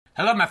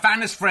Hello, my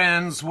finest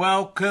friends.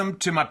 Welcome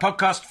to my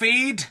podcast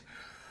feed,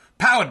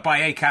 powered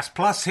by Acast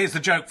Plus. Here's the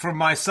joke from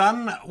my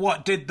son.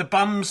 What did the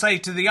bum say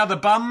to the other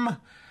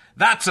bum?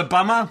 That's a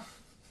bummer.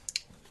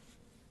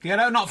 You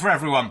know, not for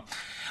everyone.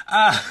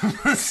 Look,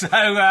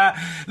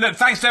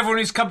 thanks to everyone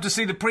who's come to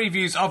see the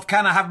previews of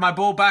Can I Have My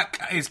Ball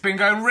Back? It's been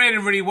going really,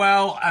 really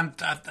well, and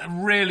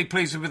I'm really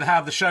pleased with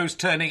how the show's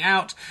turning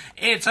out.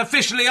 It's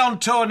officially on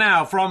tour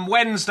now. From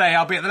Wednesday,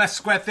 I'll be at the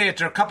Leicester Square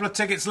Theatre. A couple of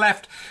tickets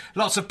left.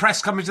 Lots of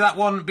press coming to that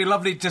one. It'd be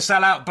lovely to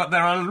sell out, but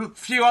there are a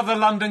few other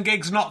London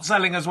gigs not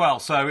selling as well.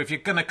 So if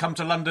you're going to come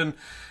to London,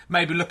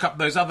 maybe look up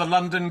those other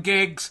London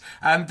gigs.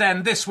 And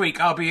then this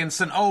week, I'll be in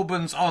St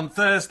Albans on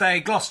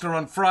Thursday, Gloucester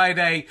on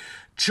Friday,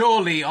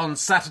 Chorley on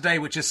Saturday,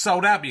 which is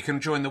sold out, but you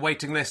can join the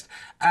waiting list,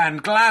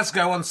 and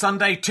Glasgow on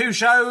Sunday. 2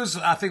 shows.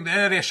 I think the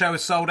earlier show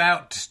is sold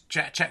out.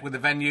 Check with the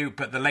venue,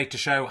 but the later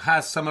show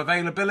has some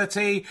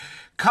availability.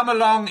 Come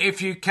along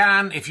if you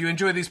can. If you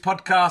enjoy these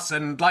podcasts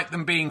and like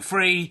them being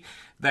free,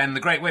 then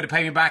the great way to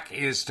pay me back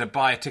is to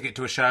buy a ticket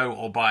to a show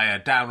or buy a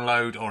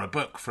download or a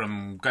book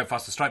from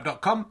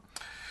gofasterstripe.com.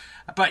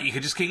 But you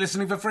can just keep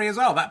listening for free as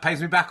well. That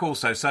pays me back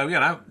also. So, you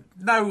know,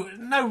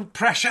 no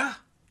pressure.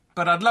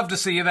 But I'd love to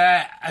see you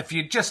there. If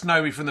you just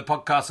know me from the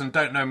podcast and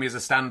don't know me as a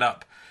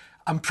stand-up,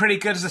 I'm pretty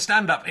good as a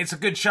stand-up. It's a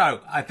good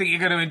show. I think you're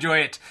going to enjoy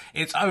it.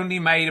 It's only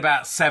made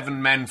about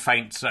 7 men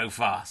faint so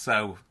far.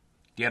 So,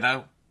 you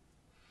know,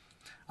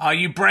 are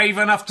you brave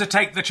enough to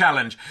take the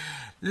challenge?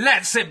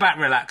 Let's sit back,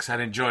 relax,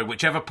 and enjoy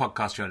whichever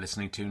podcast you're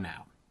listening to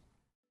now.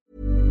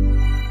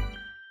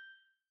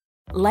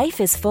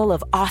 Life is full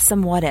of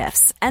awesome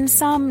what-ifs, and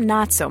some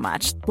not so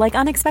much, like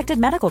unexpected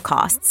medical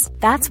costs.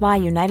 That's why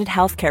United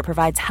Healthcare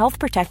provides Health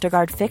Protector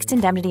Guard fixed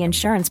indemnity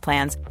insurance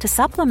plans to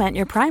supplement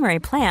your primary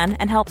plan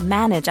and help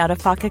manage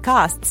out-of-pocket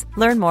costs.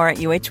 Learn more at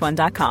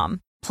uh1.com.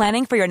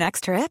 Planning for your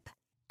next trip?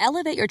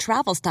 Elevate your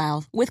travel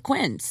style with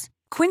Quince.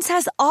 Quince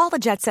has all the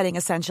jet-setting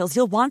essentials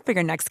you'll want for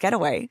your next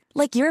getaway,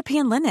 like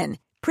European linen,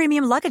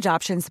 premium luggage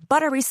options,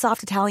 buttery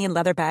soft Italian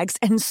leather bags,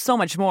 and so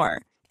much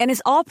more. And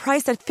is all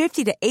priced at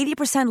 50 to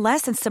 80%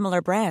 less than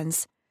similar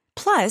brands.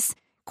 Plus,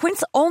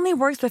 Quince only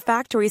works with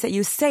factories that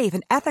use safe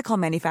and ethical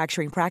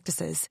manufacturing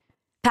practices.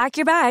 Pack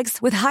your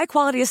bags with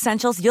high-quality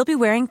essentials you'll be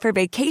wearing for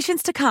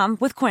vacations to come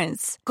with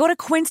Quince. Go to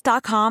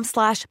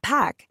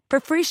quince.com/pack for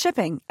free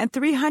shipping and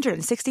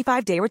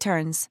 365-day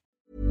returns.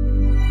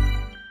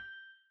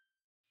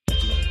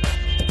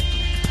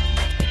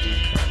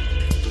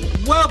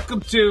 Welcome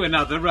to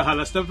another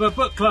RHLSTP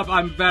Book Club.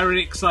 I'm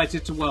very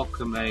excited to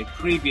welcome a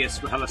previous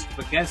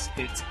RHLSTP guest.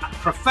 It's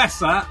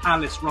Professor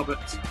Alice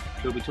Roberts,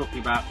 who'll be talking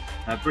about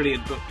a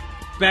brilliant book,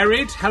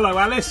 Buried. Hello,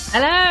 Alice.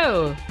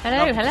 Hello.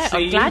 Lovely to see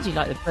I'm you. glad you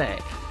like the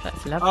book.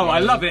 That's lovely. Oh, I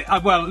love it.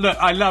 Well, look,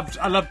 I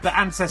loved the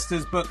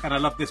Ancestors book, and I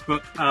love this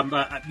book.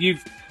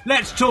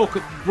 Let's talk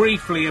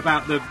briefly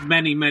about the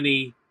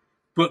many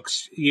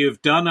books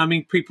you've done. I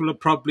mean, people will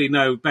probably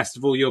know best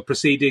of all your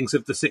proceedings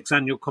of the 6th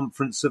annual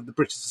conference of the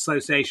British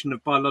Association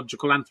of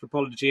Biological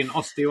Anthropology and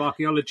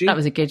Osteoarchaeology. That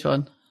was a good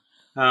one.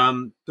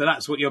 But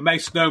that's what you're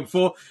most known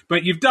for.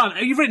 But you've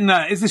written,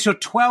 is this your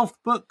 12th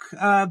book,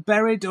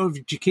 Buried, or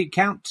did you keep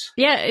count?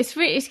 Yeah, it's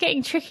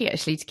getting tricky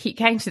actually to keep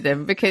count of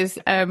them because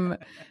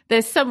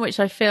there's some which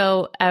I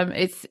feel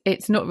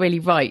it's not really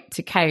right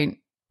to count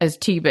as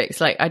 2 books.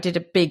 Like I did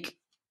a big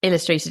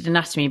illustrated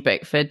anatomy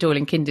book for Doyle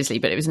and Kindersley,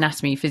 but it was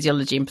anatomy,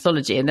 physiology and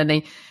pathology, and then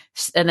they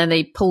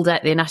pulled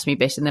out the anatomy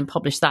bit and then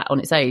published that on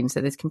its own. So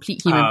there's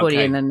complete human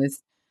body and then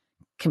there's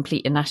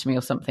complete anatomy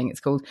or something it's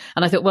called.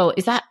 And I thought, well,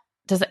 does that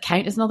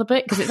count as another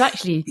book? Because it's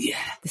actually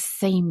the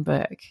same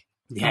book.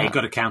 Yeah, you've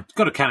got to count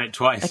it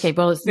twice. Okay,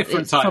 well, it's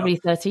probably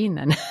 13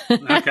 then.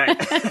 Okay.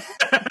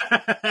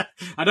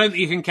 I don't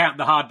think you can count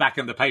the hardback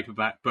and the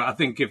paperback, but I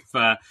think if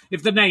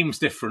the name's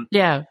different,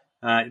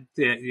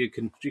 you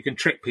can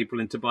trick people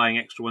into buying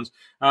extra ones.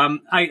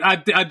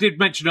 I did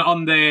mention it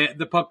on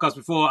the podcast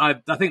before. I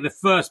think the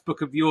first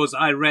book of yours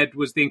I read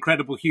was The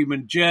Incredible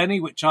Human Journey,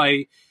 which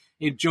I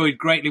enjoyed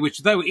greatly. Which,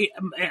 though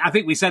I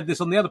think we said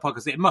this on the other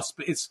podcast,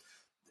 it's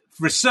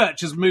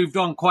research has moved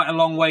on quite a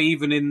long way,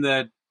 even in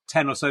the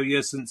 10 or so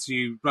years since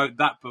you wrote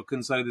that book,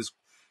 and so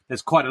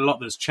there's quite a lot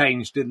that's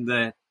changed in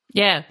the.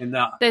 Yeah,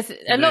 there's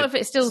a lot of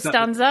it still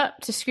stands up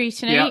to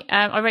scrutiny. Yeah.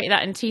 I wrote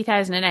that in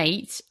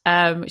 2008,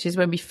 which is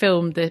when we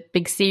filmed the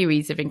big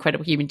series of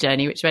Incredible Human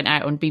Journey, which went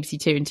out on BBC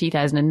Two in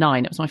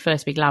 2009. It was my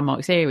first big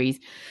landmark series.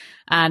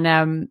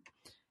 And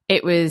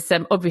it was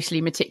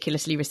obviously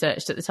meticulously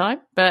researched at the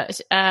time.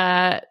 But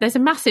there's a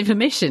massive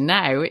omission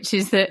now, which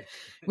is that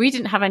we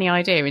didn't have any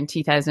idea in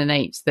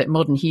 2008 that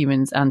modern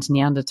humans and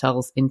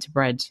Neanderthals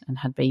interbred and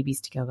had babies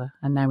together.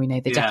 And now we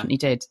know they definitely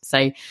did.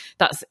 So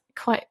that's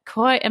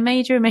quite a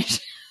major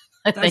omission.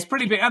 That's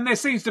pretty big. And there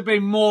seems to be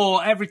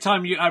more, every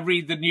time I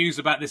read the news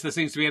about this, there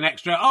seems to be an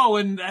extra,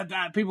 and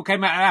people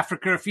came out of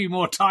Africa a few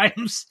more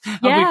times.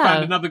 And we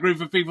found another group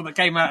of people that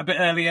came out a bit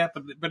earlier,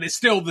 but it's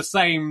still the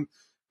same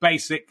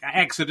basic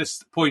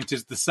Exodus point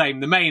is the same.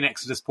 The main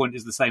Exodus point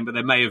is the same, but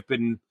there may have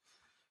been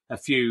a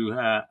few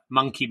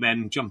monkey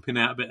men jumping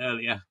out a bit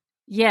earlier.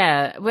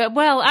 Yeah,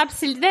 well,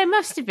 absolutely. There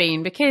must have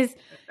been, because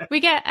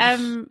we've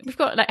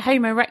got like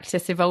Homo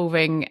erectus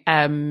evolving,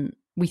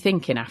 we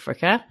think, in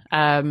Africa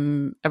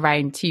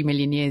around 2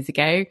 million years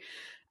ago.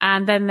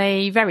 And then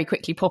they very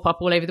quickly pop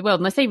up all over the world.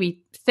 And I say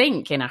we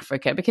think in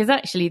Africa because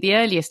actually the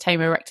earliest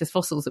Homo erectus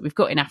fossils that we've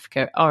got in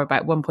Africa are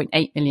about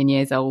 1.8 million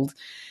years old.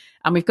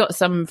 And we've got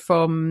some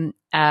from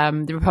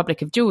the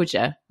Republic of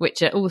Georgia,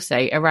 which are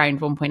also around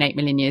 1.8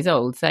 million years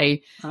old. So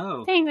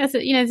I think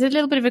there's a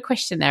little bit of a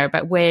question there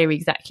about where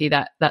exactly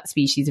that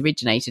species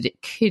originated.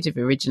 It could have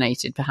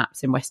originated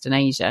perhaps in Western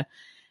Asia.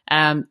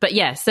 But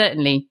yeah,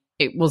 certainly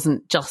it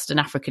wasn't just an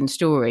African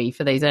story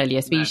for those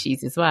earlier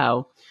species as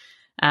well.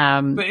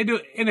 But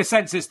in a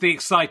sense, it's the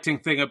exciting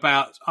thing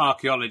about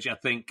archaeology, I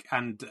think,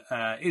 and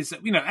is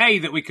that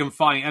we can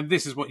find, and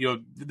this is what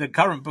the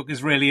current book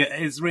is really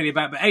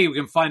about. But we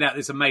can find out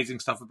this amazing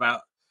stuff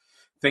about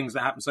things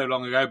that happened so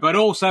long ago. But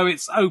also,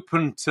 it's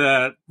open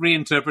to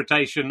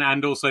reinterpretation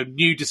and also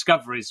new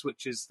discoveries,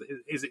 which is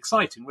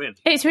exciting, really.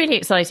 It's really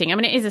exciting. I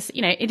mean,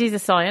 it is a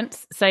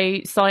science. So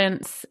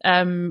science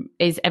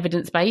is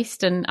evidence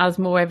based, and as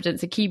more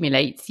evidence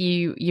accumulates,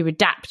 you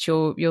adapt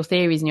your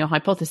theories and your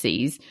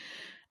hypotheses.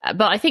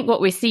 But I think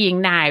what we're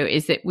seeing now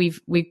is that we've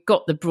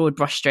got the broad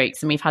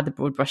brushstrokes, and we've had the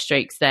broad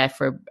brushstrokes there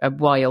for a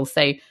while.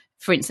 So,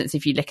 for instance,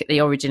 if you look at the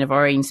origin of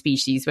our own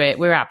species,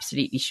 we're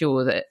absolutely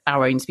sure that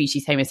our own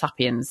species, Homo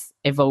sapiens,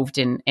 evolved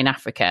in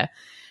Africa.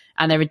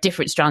 And there are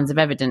different strands of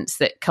evidence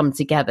that come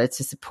together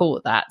to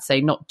support that. So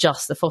not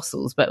just the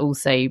fossils, but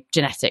also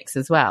genetics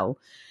as well.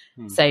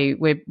 So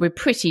we're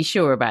pretty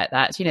sure about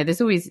that. There's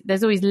always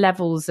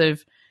levels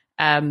of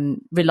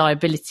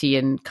reliability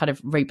and kind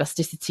of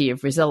robusticity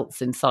of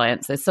results in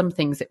science. There's some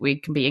things that we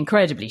can be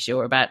incredibly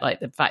sure about, like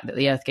the fact that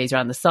the Earth goes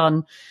around the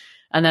sun.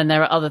 And then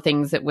there are other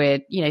things that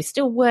we're,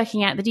 still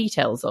working out the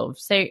details of.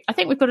 So I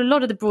think we've got a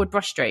lot of the broad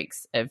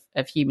brushstrokes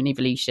of human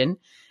evolution.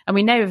 And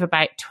we know of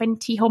about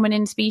 20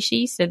 hominin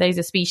species. So those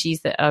are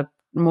species that are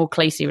more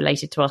closely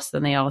related to us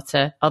than they are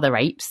to other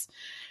apes,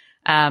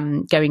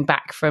 going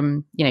back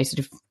from, sort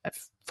of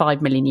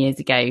 5 million years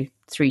ago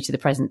through to the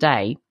present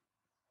day.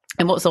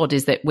 And what's odd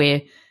is that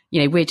we're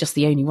just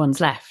the only ones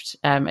left.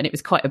 And it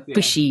was quite a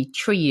bushy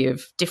tree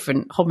of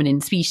different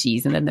hominin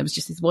species. And then there was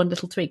just this one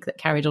little twig that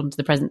carried on to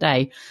the present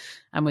day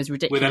and was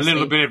ridiculous. With a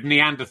little bit of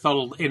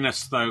Neanderthal in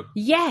us, though.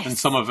 Yes. And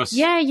some of us.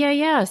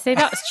 Yeah. So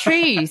that's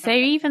true. So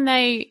even though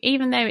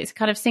it's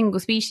kind of single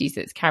species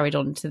that's carried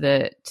on to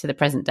the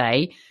present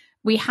day,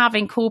 we have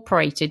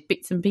incorporated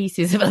bits and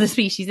pieces of other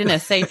species in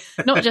us. So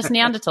not just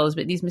Neanderthals,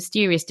 but these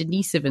mysterious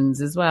Denisovans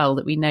as well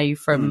that we know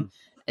from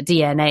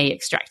DNA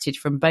extracted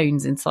from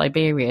bones in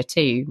Siberia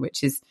too,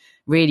 which is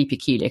really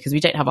peculiar because we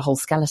don't have a whole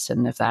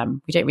skeleton of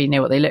them. We don't really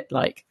know what they look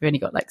like. We've only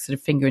got like sort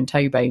of finger and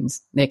toe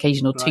bones, the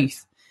occasional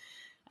tooth.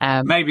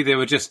 Maybe they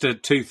were just a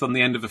tooth on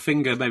the end of a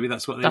finger. Maybe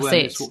that's what they were.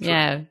 That's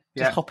it.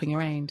 Just hopping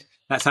around.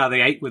 That's how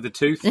they ate, with a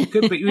tooth.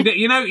 Good, but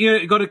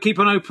you've got to keep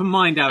an open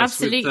mind, Alice.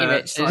 Absolutely,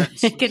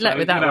 Richard. Good luck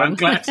with that one.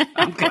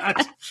 I'm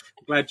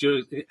glad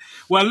you.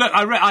 Well, look,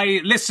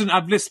 I listened.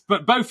 I've listened,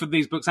 but both of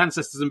these books,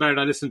 Ancestors and Buried,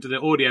 I listened to the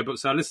audiobooks.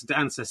 So I listened to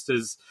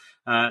Ancestors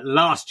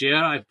last year,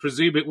 I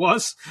presume it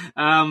was,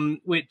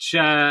 which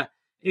they're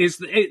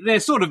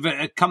sort of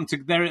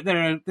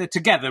they're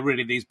together,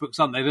 really. These books,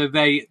 aren't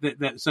they?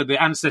 So the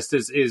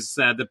Ancestors is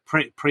the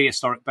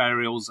prehistoric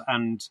burials,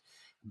 and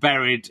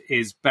Buried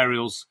is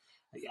burials.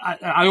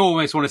 I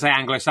always want to say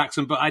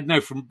Anglo-Saxon, but I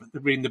know from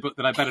reading the book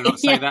that I better not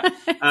say that.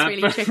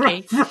 It's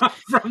really tricky.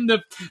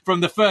 From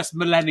the first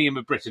millennium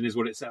of Britain is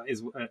what it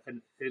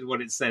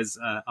says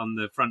on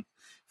the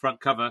front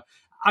cover.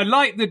 I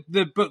like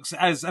the books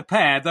as a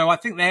pair, though I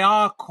think they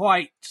are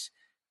quite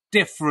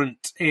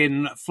different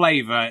in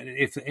flavour.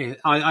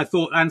 I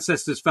thought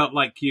Ancestors felt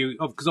like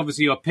because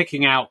obviously you're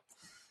picking out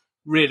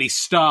really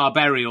star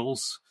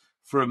burials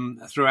from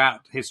throughout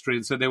history,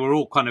 and so they were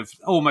all kind of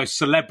almost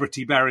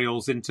celebrity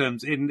burials in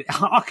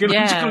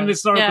archaeological and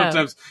historical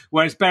terms,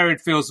 whereas Buried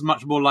feels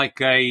much more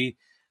like a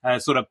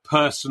sort of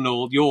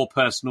your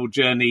personal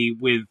journey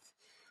with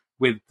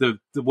the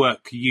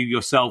work you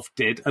yourself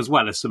did, as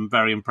well as some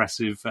very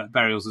impressive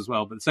burials as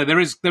well. But so there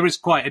is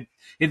quite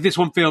this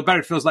one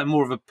Buried feels like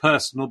more of a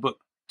personal book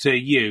to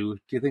you.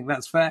 Do you think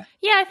that's fair?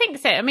 Yeah, I think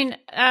so. I mean,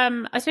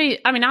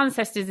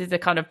 Ancestors is a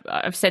kind of,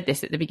 I've said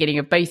this at the beginning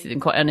of both of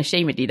them quite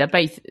unashamedly,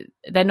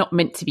 they're not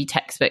meant to be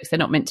textbooks. They're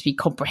not meant to be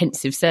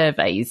comprehensive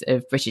surveys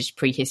of British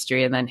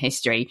prehistory and then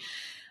history.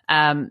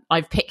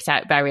 I've picked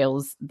out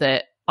burials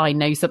that I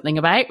know something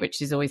about,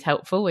 which is always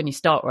helpful when you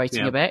start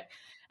writing a book.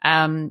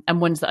 And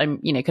ones that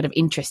I'm, kind of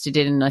interested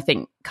in, and I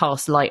think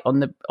cast light on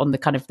the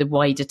kind of the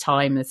wider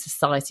time, the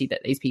society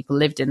that these people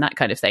lived in, that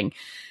kind of thing.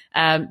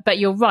 But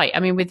you're right. I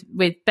mean,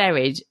 with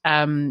Buried,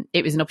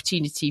 it was an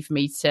opportunity for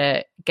me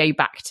to go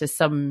back to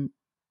some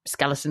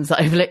skeletons that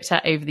I've looked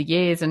at over the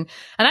years and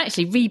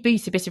actually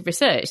reboot a bit of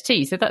research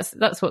too. So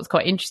that's what's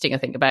quite interesting, I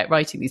think, about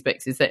writing these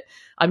books, is that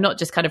I'm not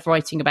just kind of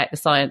writing about the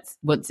science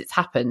once it's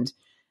happened.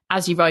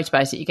 As you write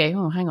about it, you go,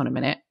 oh, hang on a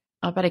minute.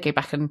 I better go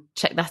back and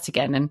check that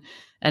again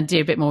and do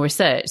a bit more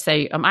research.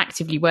 So I'm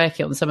actively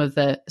working on some of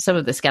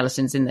the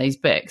skeletons in those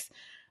books.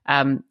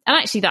 And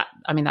actually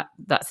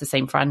that's the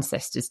same for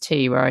Ancestors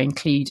too, where I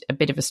include a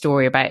bit of a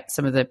story about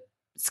some of the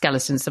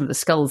skeletons, some of the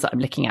skulls that I'm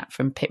looking at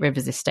from Pitt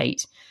Rivers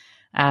estate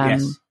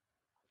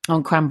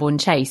on Cranbourne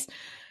Chase.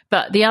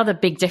 But the other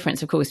big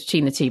difference, of course,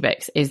 between the two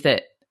books is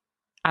that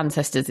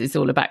Ancestors is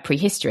all about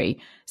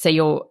prehistory. So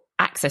you're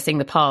accessing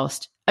the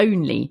past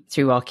only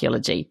through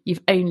archaeology.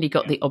 You've only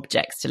got the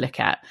objects to look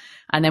at.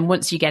 And then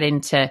once you get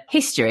into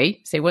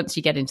history, so once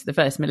you get into the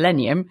first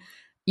millennium,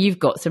 you've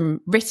got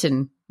some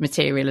written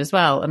material as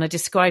well. And I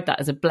describe that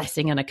as a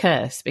blessing and a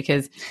curse,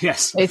 because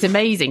it's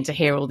amazing to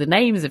hear all the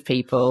names of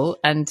people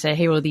and to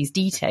hear all these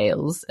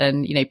details,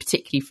 and, you know,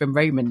 particularly from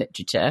Roman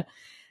literature.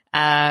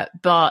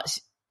 But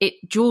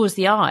it draws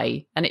the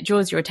eye and it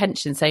draws your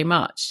attention so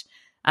much.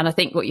 And I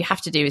think what you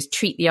have to do is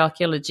treat the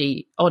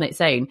archaeology on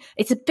its own.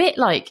 It's a bit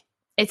like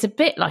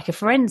a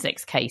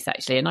forensics case,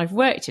 actually. And I've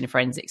worked in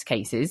forensics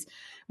cases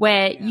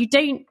where you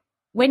don't,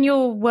 when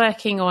you're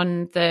working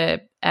on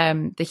the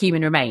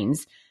human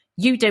remains,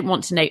 you don't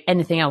want to know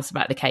anything else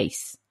about the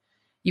case.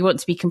 You want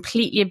to be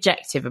completely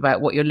objective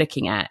about what you're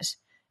looking at,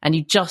 and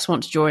you just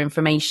want to draw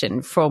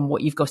information from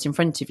what you've got in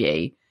front of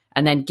you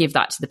and then give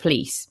that to the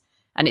police.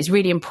 And it's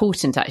really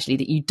important, actually,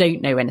 that you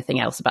don't know anything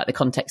else about the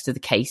context of the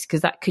case,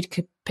 because that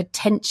could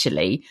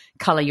potentially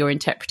colour your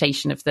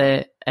interpretation of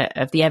the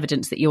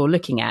evidence that you're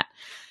looking at.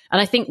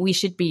 And I think we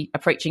should be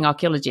approaching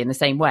archaeology in the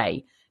same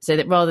way, so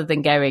that rather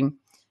than going,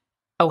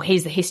 oh,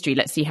 here's the history,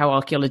 let's see how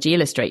archaeology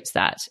illustrates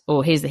that,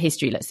 or here's the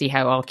history, let's see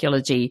how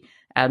archaeology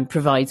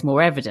provides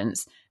more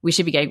evidence, we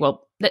should be going,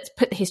 well, let's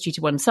put the history to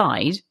one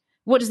side.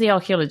 What does the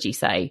archaeology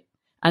say?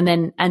 And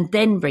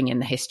then bring in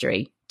the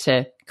history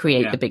to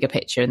create the bigger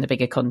picture and the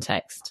bigger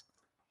context.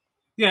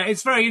 Yeah,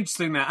 it's very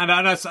interesting that,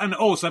 and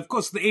also, of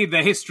course,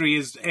 the history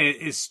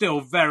is still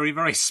very,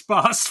 very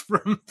sparse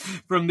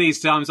from these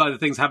times. Either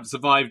things haven't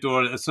survived,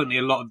 or certainly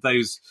a lot of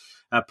those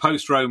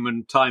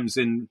post-Roman times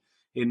in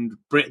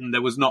Britain,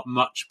 there was not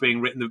much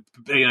being written.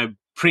 You know,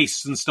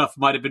 priests and stuff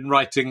might have been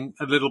writing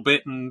a little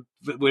bit, and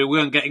we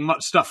weren't getting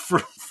much stuff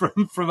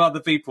from other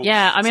people.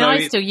 Yeah, I mean,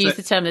 I still use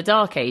the term the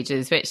Dark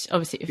Ages, which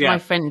obviously my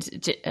friend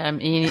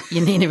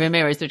Yanina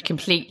Ramirez would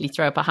completely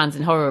throw up her hands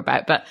in horror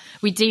about. But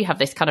we do have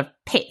this kind of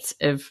pit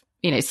of,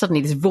 you know,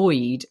 suddenly this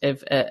void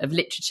of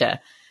literature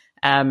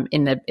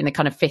in the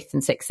kind of 5th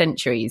and 6th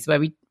centuries, where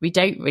we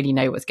don't really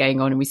know what's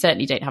going on, and we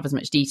certainly don't have as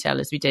much detail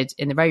as we did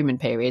in the Roman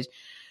period.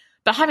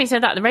 But having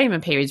said that, the Roman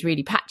period is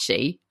really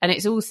patchy, and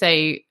it's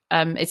also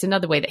it's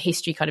another way that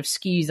history kind of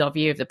skews our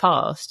view of the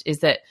past, is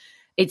that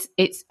it's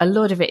a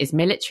lot of it is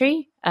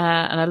military,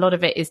 and a lot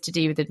of it is to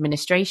do with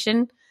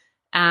administration,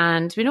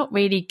 and we're not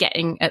really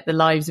getting at the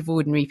lives of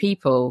ordinary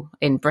people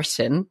in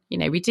Britain. You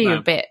know, we do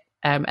a bit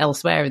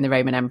elsewhere in the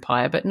Roman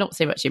Empire, but not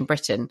so much in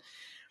Britain.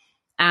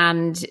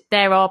 And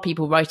there are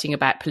people writing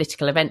about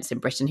political events in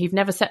Britain who've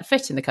never set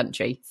foot in the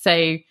country,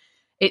 so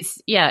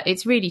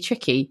it's really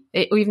tricky.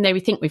 Even though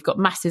we think we've got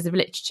masses of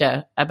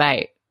literature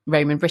about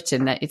Roman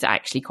Britain, that it's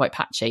actually quite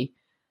patchy.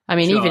 I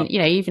mean,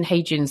 even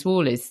Hadrian's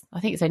Wall I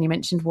think it's only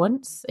mentioned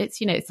once. It's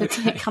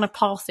kind of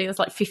passing. There's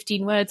like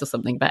 15 words or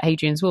something about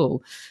Hadrian's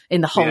Wall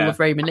in the whole of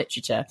Roman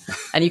literature,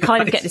 and you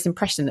kind of get this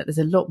impression that there's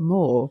a lot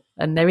more,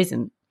 and there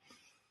isn't.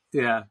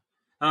 Yeah,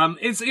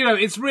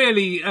 it's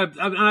really.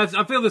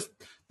 I feel this.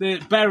 The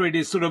Buried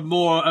is sort of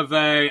more of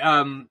a.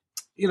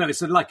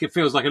 It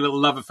feels like a little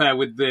love affair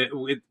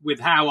with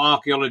how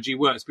archaeology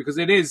works, because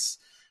it's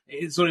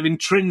sort of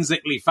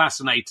intrinsically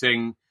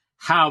fascinating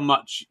how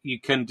much you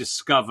can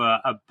discover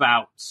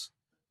about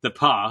the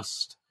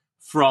past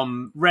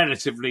from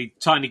relatively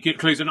tiny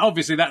clues. And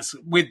obviously that's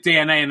with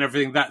DNA and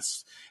everything,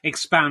 that's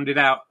expanded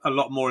out a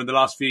lot more in the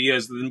last few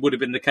years than would have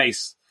been the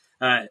case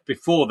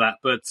before that.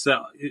 But,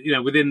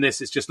 within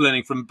this, it's just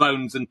learning from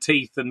bones and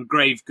teeth and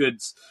grave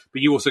goods.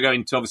 But you also go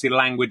into obviously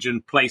language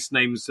and place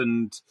names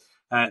and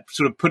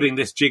sort of putting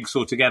this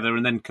jigsaw together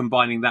and then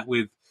combining that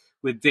with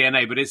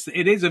DNA. But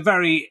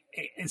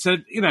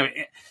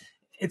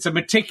it's a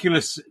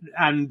meticulous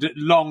and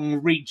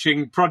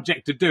long-reaching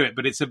project to do it.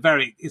 But it's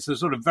a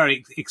sort of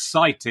very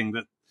exciting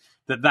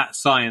that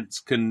science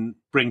can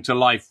bring to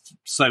life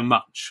so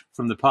much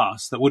from the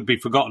past that would be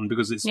forgotten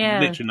because it's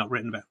literally not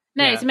written about.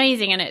 No, it's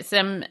amazing, and it's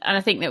and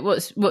I think that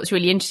what's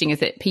really interesting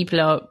is that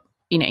people are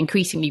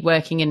increasingly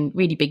working in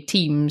really big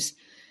teams.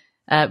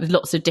 With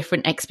lots of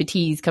different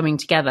expertise coming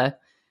together.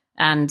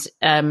 And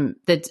the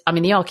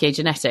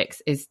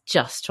archaeogenetics is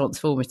just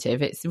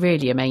transformative. It's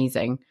really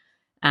amazing.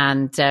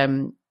 And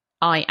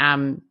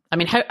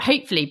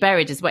hopefully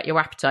Buried has whet your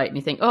appetite and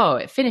you think, oh,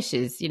 it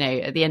finishes,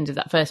 at the end of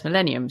that first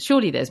millennium.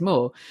 Surely there's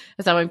more.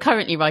 So I'm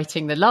currently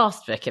writing the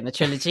last book in the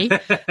trilogy,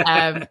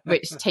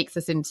 which takes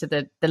us into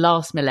the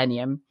last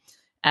millennium,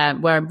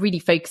 where I'm really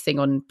focusing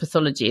on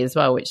pathology as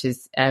well, which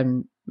is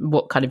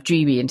what kind of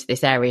drew me into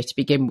this area to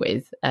begin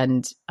with.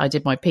 And I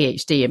did my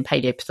PhD in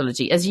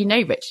paleopathology, as you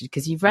know, Richard,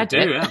 because you've read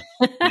it.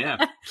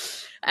 Yeah.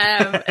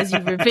 As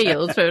you've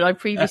revealed when I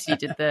previously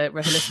did the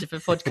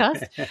ReHolistica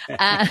podcast.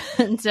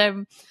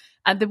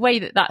 And the way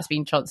that that's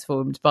been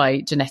transformed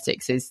by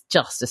genetics is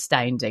just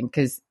astounding,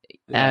 because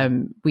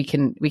we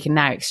can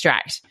now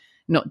extract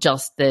not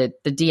just the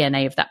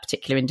DNA of that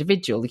particular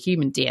individual, the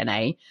human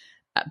DNA,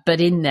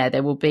 but in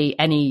there will be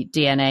any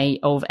DNA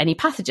of any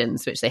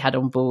pathogens which they had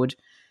on board.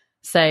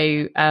 So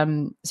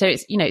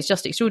it's, you know, it's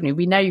just extraordinary.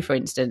 We know, for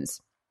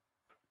instance,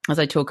 as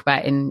I talk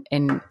about in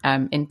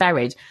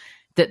Buried,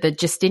 that the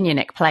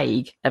Justinianic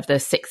plague of the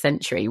 6th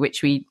century,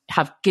 which we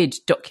have good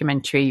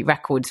documentary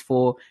records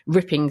for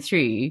ripping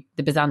through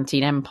the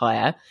Byzantine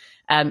Empire,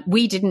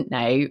 we didn't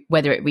know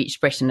whether it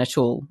reached Britain at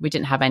all. We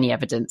didn't have any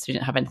evidence. We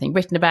didn't have anything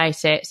written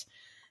about it.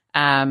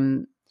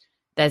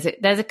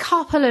 There's a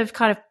couple of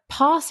kind of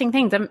passing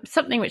things,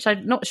 something which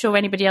I'm not sure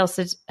anybody else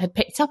had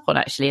picked up on,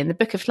 actually, in the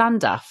Book of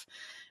Llandaff,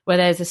 where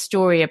there's a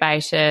story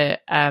about a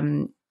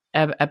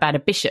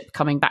bishop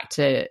coming back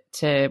to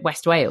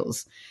West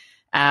Wales.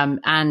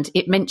 And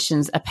it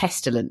mentions a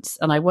pestilence.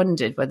 And I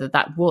wondered whether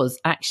that was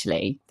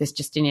actually this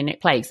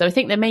Justinianic plague. So I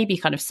think there may be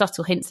kind of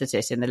subtle hints at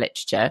it in the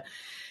literature.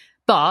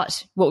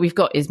 But what we've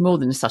got is more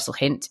than a subtle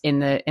hint in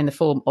the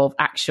form of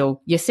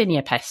actual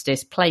Yersinia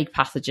pestis, plague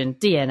pathogen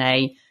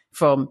DNA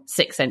from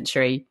 6th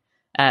century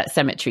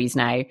cemeteries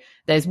now.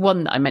 There's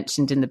one that I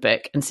mentioned in the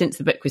book. And since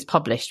the book was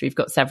published, we've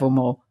got several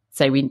more.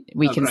 So we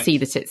can see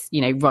that it's,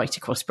 you know, right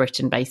across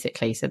Britain,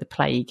 basically. So the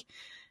plague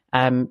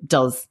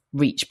does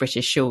reach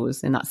British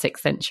shores in that 6th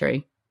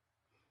century.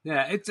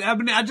 Yeah,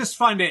 I just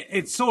find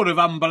it's sort of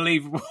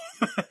unbelievable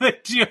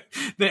that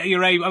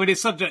you're able. I mean,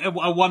 it's such a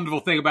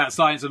wonderful thing about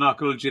science and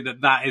archaeology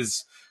that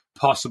is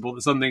possible,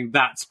 that something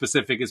that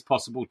specific is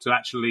possible to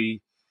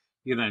actually,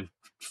 you know,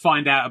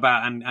 find out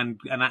about and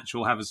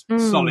actual have a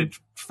solid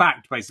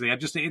fact, basically.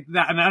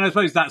 And I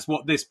suppose that's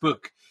what this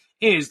book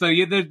is, though.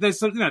 There's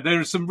some, you know,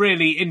 there are some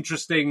really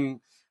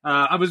interesting.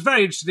 I was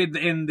very interested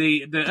in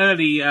the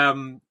early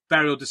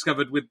burial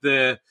discovered with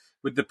the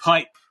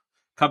pipe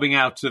coming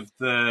out of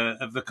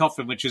the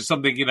coffin, which is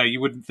something, you know,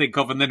 you wouldn't think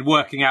of, and then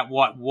working out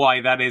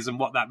why that is and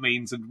what that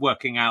means, and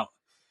working out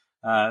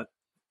why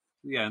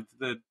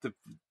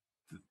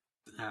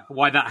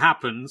that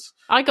happens.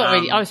 I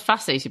was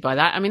fascinated by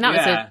that. I mean,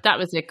 that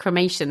was a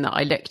cremation that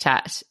I looked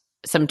at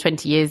some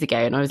 20 years ago,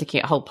 and I was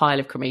looking at a whole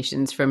pile of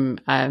cremations from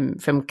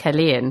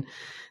Caerleon,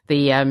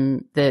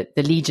 the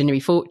legionary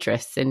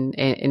fortress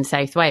in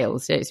South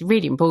Wales. So it's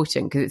really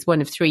important because it's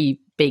one of 3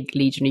 big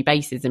legionary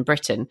bases in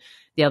Britain.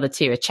 The other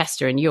 2 are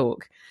Chester and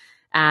York.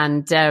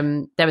 And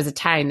there was a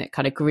town that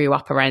kind of grew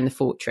up around the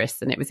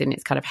fortress, and it was in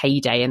its kind of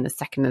heyday in the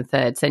 2nd and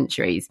 3rd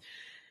centuries.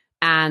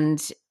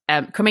 And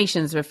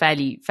cremations were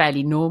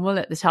fairly normal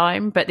at the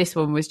time, but this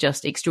one was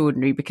just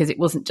extraordinary because it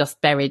wasn't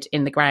just buried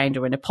in the ground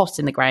or in a pot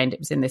in the ground. It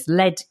was in this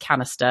lead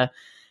canister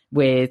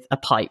with a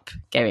pipe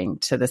going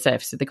to the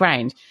surface of the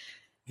ground.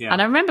 Yeah.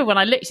 And I remember when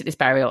I looked at this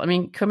burial, I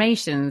mean,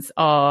 cremations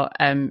are,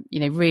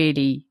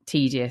 really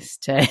tedious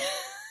to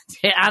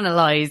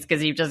analyse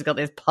because you've just got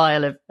this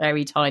pile of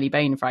very tiny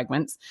bone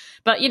fragments.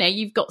 But, you know,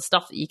 you've got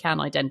stuff that you can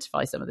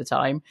identify some of the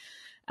time.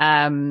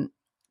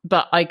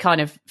 But I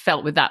kind of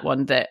felt with that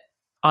one that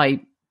I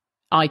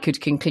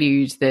could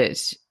conclude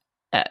that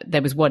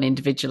there was one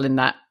individual in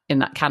that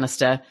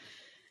canister,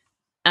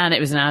 and it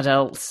was an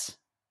adult,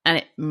 and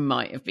it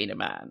might have been a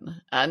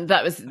man. And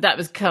that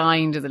was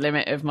kind of the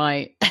limit of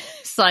my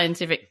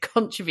scientific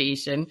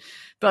contribution,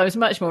 but I was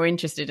much more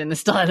interested in the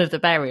style of the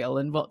burial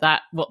and what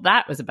that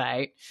was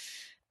about.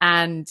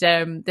 And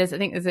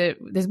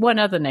there's one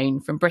other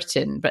known from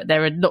Britain, but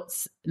there are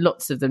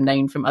lots of them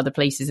known from other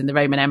places in the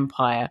Roman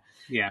Empire.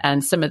 Yeah.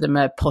 And some of them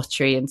are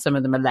pottery and some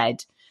of them are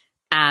lead.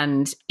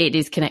 And it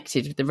is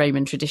connected with the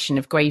Roman tradition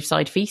of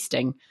graveside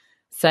feasting.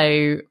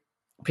 So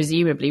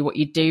presumably what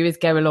you do is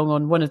go along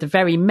on one of the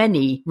very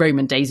many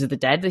Roman Days of the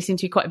Dead. They seem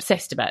to be quite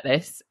obsessed about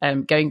this,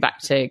 going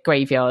back to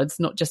graveyards,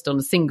 not just on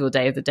a single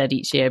Day of the Dead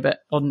each year, but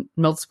on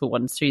multiple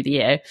ones through the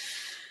year,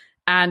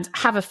 and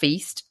have a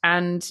feast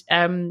and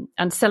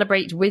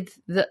celebrate with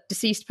the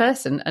deceased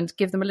person and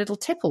give them a little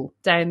tipple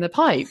down the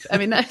pipe. I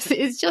mean,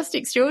 it's just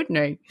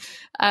extraordinary.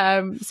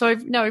 So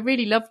I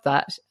really loved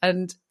that.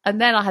 And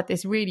then I had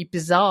this really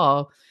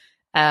bizarre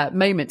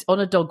moment on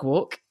a dog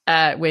walk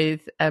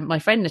with my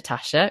friend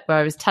Natasha, where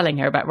I was telling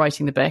her about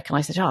writing the book, and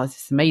I said, there's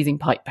this amazing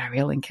pipe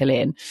burial in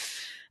Caerleon,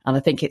 and I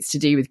think it's to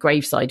do with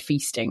graveside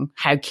feasting.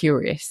 How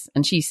curious.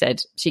 And she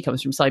said, she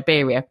comes from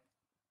Siberia,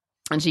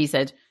 and she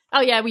said,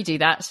 oh yeah, we do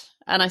that.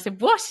 And I said,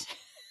 what?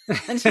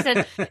 And she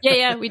said,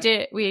 yeah, we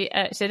do. We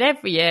said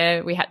every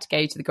year we had to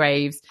go to the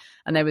graves,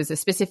 and there was a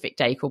specific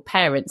day called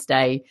Parents'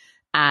 Day,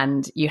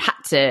 and you had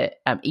to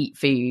eat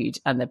food,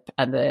 and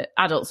the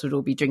adults would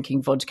all be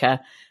drinking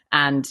vodka,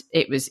 and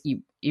it was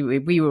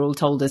we were all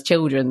told as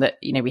children that,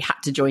 you know, we had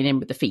to join in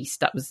with the feast.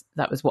 That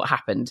was what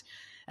happened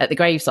at the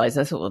gravesides.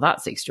 I thought, well,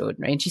 that's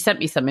extraordinary. And she sent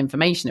me some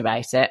information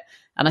about it,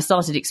 and I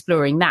started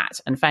exploring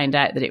that and found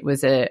out that it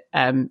was a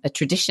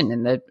tradition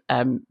in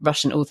the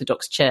Russian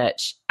Orthodox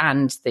Church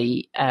and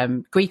the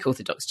Greek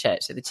Orthodox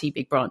Church, so the 2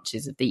 big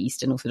branches of the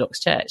Eastern Orthodox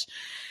Church.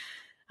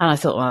 And I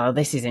thought, well,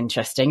 this is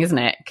interesting, isn't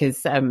it?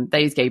 Because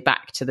those go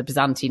back to the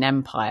Byzantine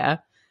Empire.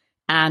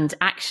 And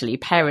actually,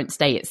 Parents'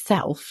 Day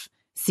itself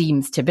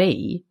seems to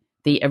be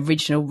the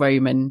original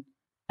Roman,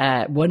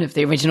 one of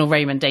the original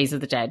Roman Days of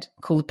the Dead,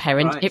 called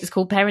It was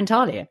called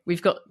Parentalia.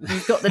 We've got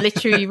the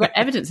literary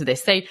evidence of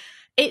this. So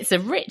it's a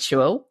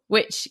ritual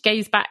which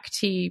goes back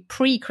to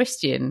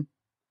pre-Christian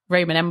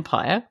Roman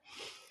Empire,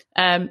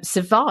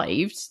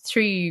 survived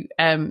through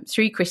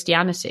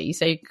Christianity.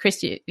 So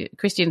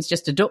Christians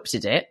just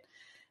adopted it.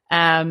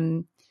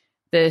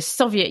 The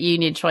Soviet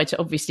Union tried to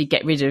obviously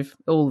get rid of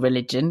all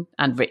religion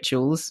and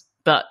rituals,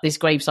 but this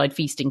graveside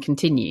feasting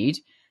continued.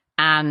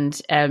 And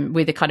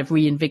with a kind of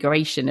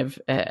reinvigoration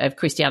of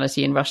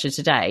Christianity in Russia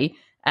today,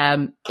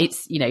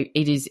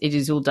 it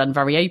is all done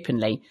very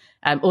openly.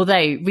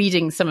 Although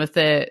reading some of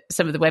the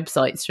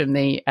websites from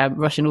the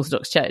Russian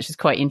Orthodox Church is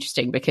quite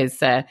interesting, because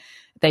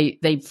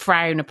they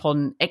frown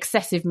upon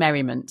excessive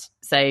merriment.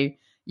 So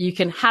you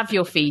can have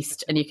your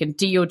feast and you can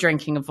do your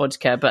drinking of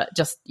vodka, but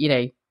just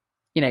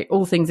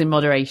all things in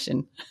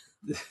moderation.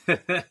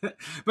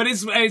 But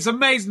it's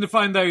amazing to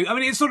find, though. I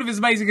mean, it sort of is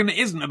amazing and it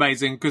isn't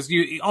amazing, because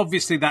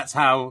obviously that's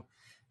how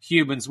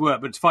humans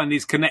work, but to find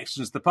these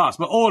connections to the past.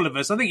 But all of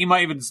us, I think you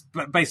might even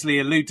basically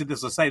allude to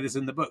this or say this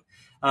in the book.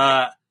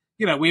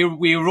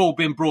 We've all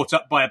been brought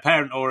up by a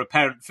parent or a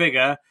parent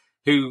figure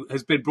who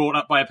has been brought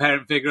up by a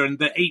parent figure, and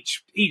that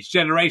each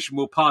generation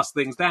will pass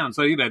things down.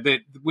 So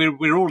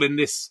we're all in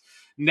this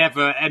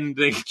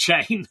never-ending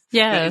chain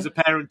that is a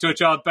parent to a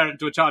child,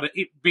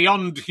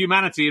 beyond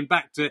humanity and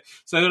back to.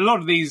 So a lot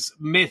of these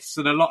myths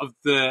and a lot of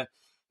the,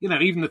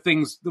 even the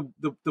things,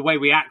 the way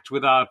we act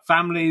with our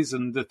families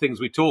and the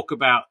things we talk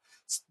about,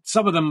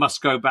 some of them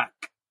must go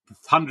back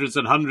hundreds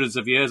and hundreds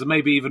of years, and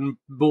maybe even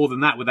more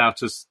than that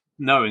without us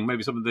knowing.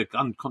 Maybe some of the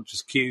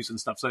unconscious cues and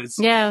stuff. So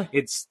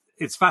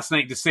it's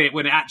fascinating to see it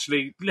when it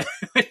actually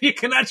you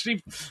can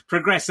actually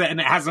progress it and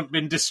it hasn't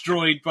been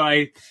destroyed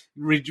by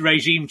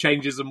regime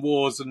changes and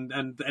wars and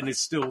is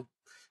still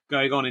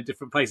going on in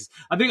different places.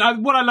 I think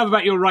what I love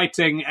about your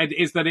writing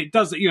is that it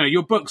does,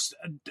 your books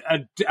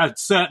are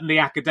certainly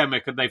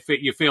academic, and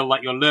you feel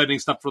like you're learning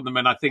stuff from them.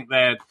 And I think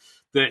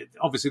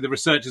obviously the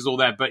research is all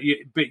there, but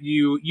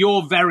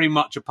you're very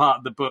much a part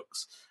of the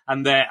books,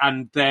 and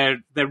they're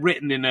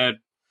written in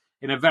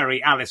a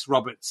very Alice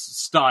Roberts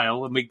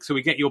style, and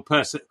we get your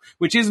person,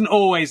 which isn't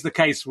always the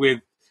case with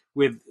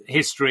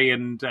history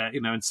and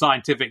and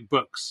scientific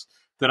books.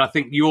 That I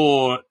think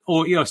you're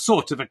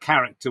sort of a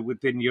character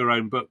within your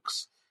own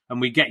books, and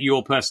we get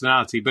your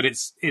personality, but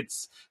it's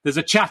there's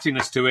a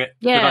chattiness to it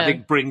that I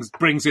think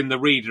brings in the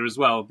reader as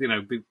well.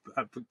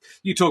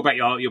 You talk about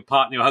your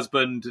partner, your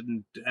husband,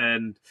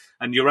 and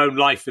your own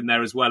life in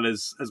there as well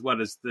as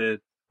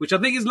the. Which I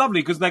think is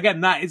lovely, because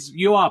again,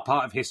 you are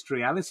part of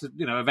history, Alice.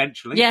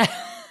 Eventually, yeah.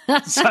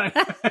 So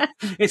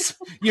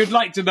you'd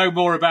like to know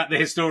more about the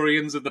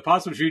historians of the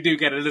past, which we do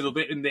get a little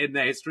bit in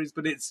their histories.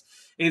 But is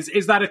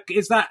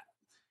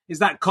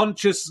that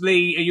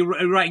consciously? Are you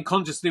writing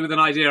consciously with an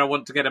idea? I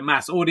want to get a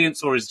mass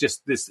audience, or is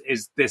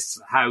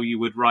this how you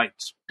would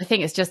write? I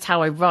think it's just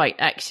how I write,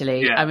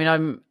 actually. Yeah. I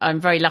mean,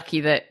 I'm very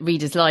lucky that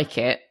readers like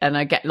it, and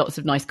I get lots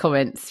of nice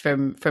comments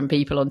from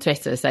people on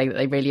Twitter saying that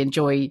they really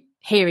enjoy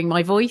hearing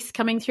my voice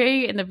coming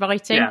through in the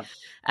writing. Yeah.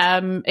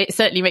 It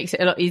certainly makes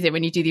it a lot easier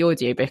when you do the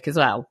audiobook as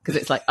well, because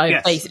it's like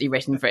I've basically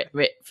written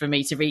for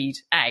me to read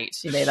out.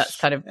 That's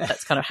kind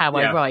of how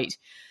I write.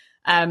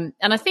 And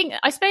I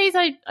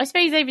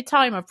suppose over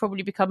time I've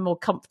probably become more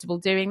comfortable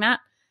doing that.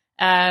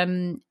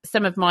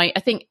 Some of my, I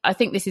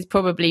think this is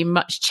probably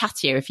much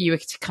chattier if you were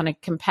to kind of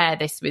compare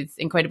this with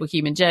Incredible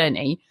Human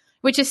Journey,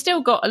 which has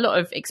still got a lot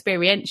of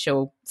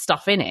experiential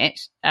stuff in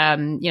it. I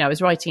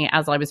was writing it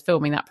as I was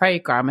filming that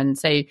program, and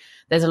so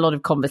there's a lot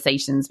of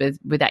conversations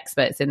with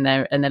experts in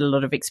there, and then a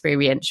lot of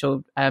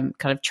experiential kind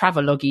of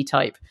travelogue-y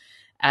type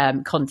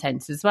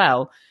content as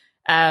well.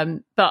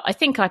 But I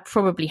think I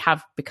probably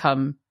have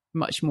become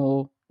much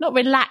more, not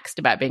relaxed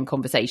about being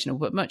conversational,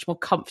 but much more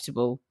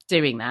comfortable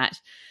doing that.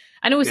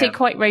 And also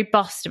quite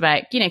robust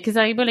about, because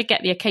I will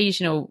get the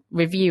occasional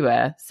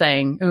reviewer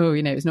saying, oh,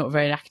 it's not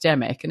very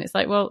academic. And it's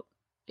like, well,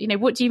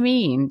 what do you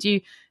mean? Do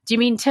you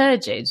mean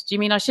turgid? Do you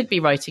mean I should be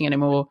writing in a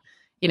more,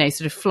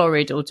 sort of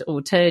florid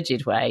or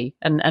turgid way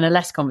and a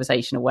less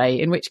conversational way?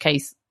 In which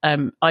case,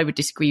 I would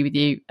disagree with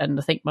you, and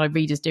I think my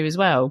readers do as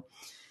well.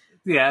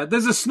 Yeah,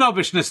 there's a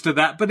snobbishness to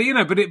that, but you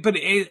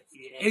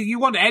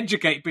want to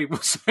educate people,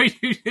 so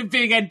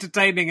being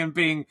entertaining and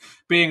being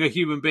a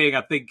human being,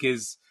 I think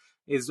is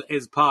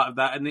part of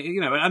that. And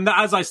and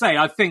as I say,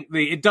 I think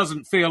it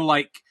doesn't feel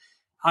like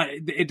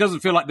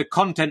the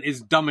content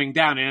is dumbing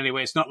down in any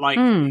way. It's not like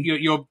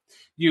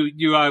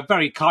you are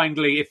very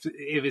kindly, if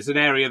it's an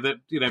area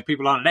that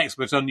people aren't an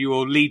expert on, you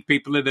will lead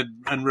people in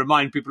and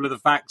remind people of the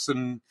facts.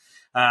 And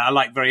I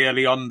like very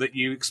early on that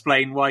you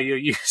explain why you're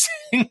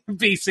using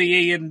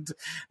BCE and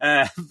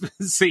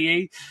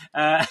CE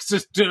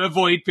to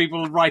avoid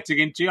people writing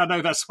into you. I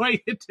know that's why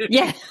you do.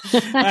 Yeah.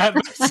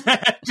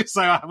 Just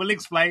so I will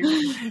explain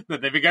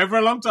that they've been going for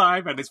a long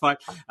time and it's fine,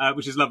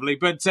 which is lovely.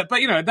 But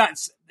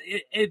that's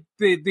it.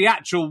 The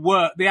actual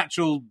work, the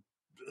actual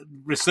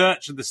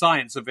research and the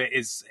science of it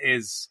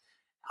is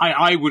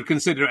I would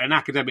consider it an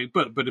academic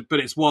book, but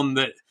it's one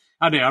that,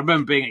 I don't know, I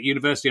remember being at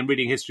university and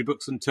reading history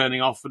books and turning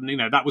off, and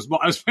that was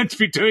what I was meant to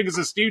be doing as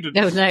a student.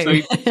 Oh, no.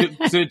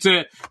 So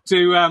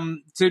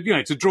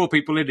to draw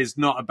people in is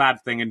not a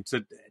bad thing, and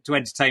to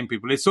entertain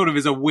people, it sort of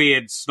is a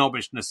weird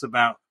snobbishness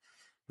about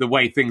the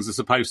way things are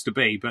supposed to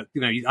be. But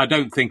I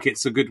don't think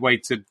it's a good way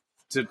to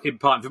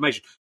impart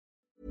information.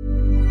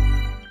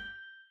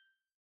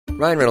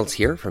 Ryan Reynolds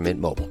here from Mint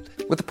Mobile.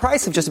 With the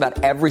price of just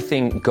about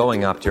everything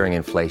going up during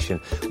inflation,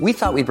 we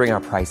thought we'd bring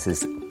our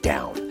prices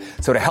down.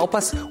 So to help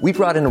us, we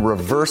brought in a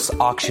reverse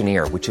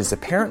auctioneer, which is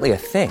apparently a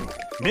thing.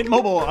 Mint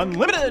Mobile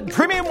Unlimited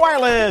Premium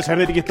Wireless. How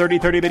to get 30,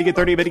 30, bit to get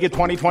 30, bit to get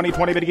 20, 20,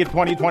 20, bit to get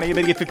 20, 20,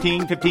 bit to get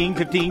 15, 15,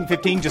 15,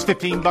 15, just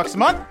 $15 a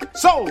month?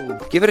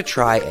 Sold! Give it a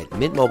try at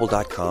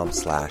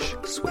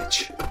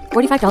mintmobile.com/switch.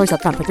 $45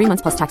 up front for 3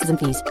 months plus taxes and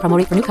fees. Promo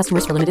rate for new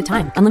customers for limited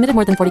time. Unlimited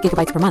more than 40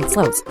 gigabytes per month.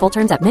 Slows full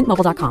terms at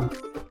mintmobile.com.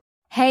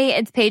 Hey,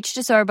 it's Paige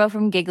DeSorbo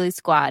from Giggly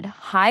Squad.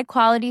 High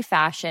quality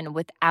fashion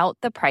without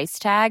the price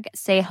tag.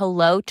 Say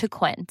hello to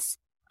Quince.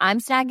 I'm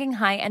snagging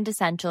high-end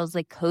essentials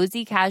like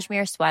cozy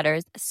cashmere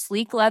sweaters,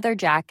 sleek leather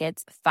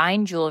jackets,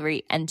 fine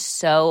jewelry, and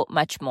so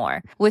much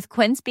more. With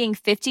Quince being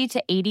 50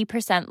 to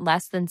 80%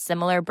 less than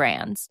similar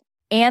brands.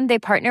 And they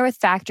partner with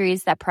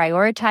factories that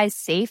prioritize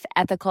safe,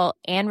 ethical,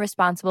 and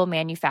responsible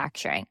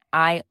manufacturing.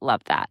 I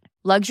love that.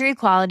 Luxury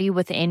quality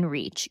within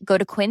reach. Go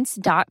to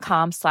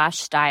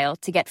quince.com/style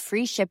to get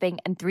free shipping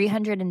and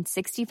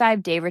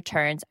 365-day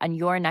returns on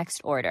your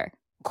next order.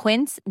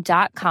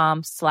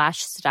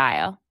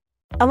 Quince.com/style.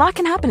 A lot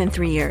can happen in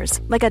 3 years,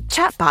 like a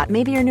chatbot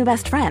may be your new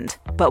best friend.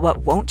 But what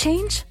won't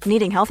change?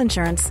 Needing health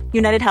insurance.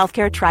 United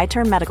Healthcare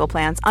Tri-Term Medical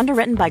Plans,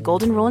 underwritten by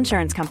Golden Rule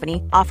Insurance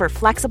Company, offer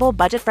flexible,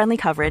 budget-friendly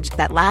coverage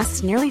that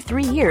lasts nearly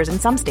 3 years in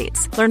some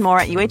states. Learn more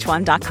at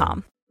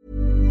uh1.com.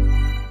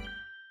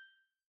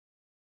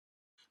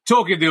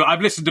 Talking of the,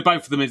 I've listened to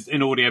both of them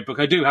in audiobook.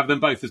 I do have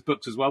them both as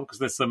books as well, because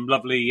there's some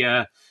lovely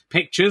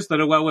pictures that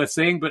are well worth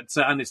seeing,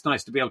 and it's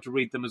nice to be able to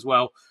read them as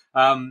well.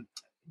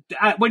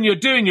 When you're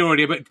doing your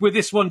audiobook, with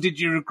this one, did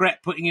you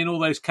regret putting in all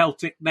those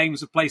Celtic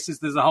names of places?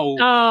 There's a whole,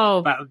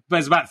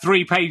 there's about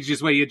 3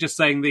 pages where you're just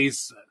saying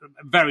these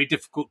very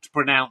difficult to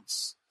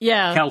pronounce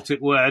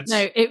Celtic words.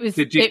 No,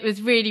 it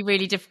was really,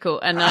 really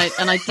difficult, and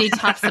I did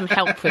have some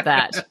help with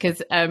that,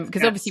 because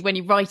obviously when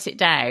you write it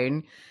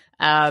down,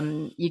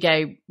 you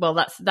go, well,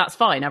 that's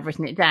fine. I've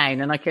written it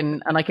down, and I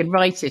can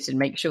write it and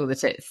make sure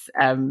that it's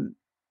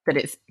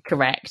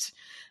correct.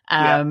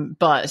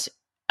 But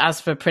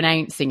as for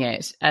pronouncing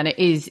it, and it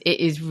is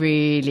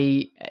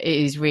really,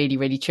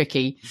 really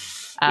tricky.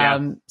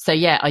 So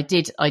yeah, I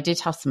did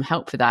have some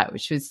help with that,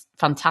 which was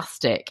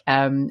fantastic.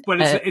 Well,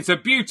 it's a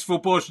beautiful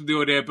portion of the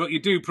audio, but you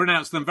do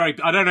pronounce them very.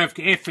 I don't know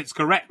if it's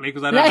correctly,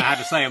 because I don't know how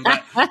to say them,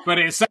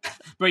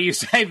 but you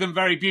say them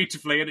very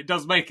beautifully, and it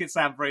does make it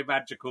sound very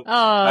magical. Oh no,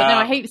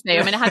 I hope so.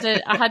 I mean, I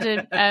had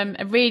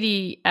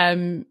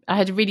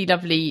a really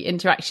lovely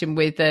interaction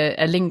with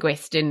a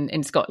linguist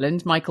in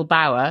Scotland, Michael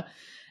Bauer.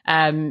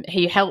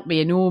 He helped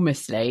me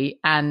enormously,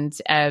 and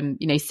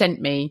sent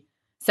me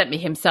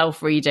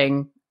himself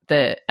reading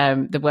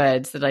the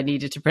words that I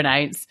needed to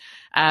pronounce,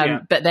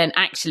 but then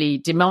actually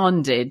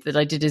demanded that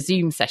I did a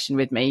Zoom session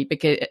with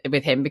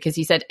him, because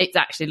he said it's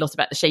actually a lot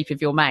about the shape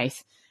of your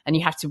mouth, and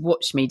you have to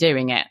watch me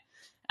doing it,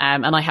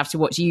 and I have to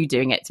watch you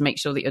doing it to make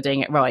sure that you're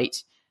doing it right.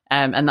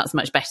 And that's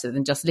much better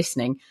than just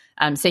listening.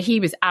 So he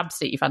was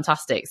absolutely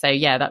fantastic. So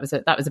yeah, that was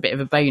a bit of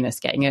a bonus,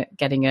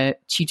 getting a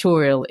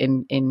tutorial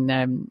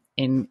in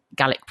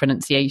Gaelic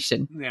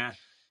pronunciation. Yeah,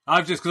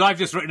 I've just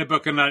written a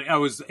book, and I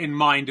was in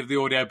mind of the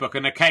audio book,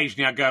 and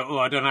occasionally I go,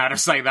 I don't know how to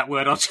say that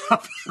word. I'll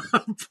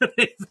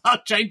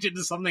change it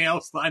to something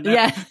else that I know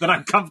that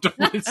I'm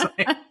comfortable with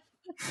saying.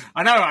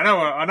 I know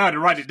how to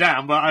write it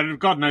down, but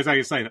God knows how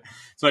you say that.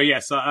 So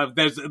yes,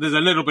 there's a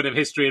little bit of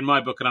history in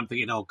my book, and I'm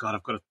thinking, oh God,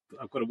 I've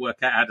got to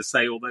work out how to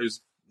say all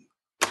those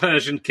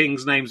Persian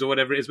kings' names or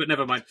whatever it is. But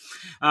never mind.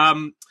 I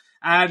mean,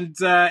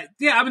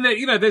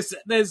 there's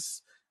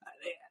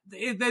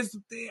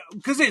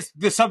because it's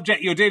the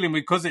subject you're dealing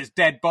with, because it's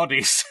dead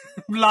bodies.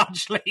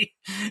 Largely,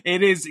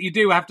 it is. You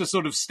do have to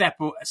sort of step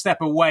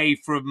away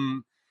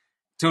from,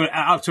 to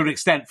an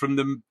extent, from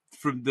the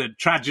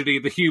tragedy,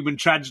 the human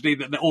tragedy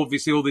that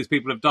obviously all these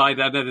people have died.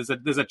 I know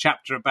there's a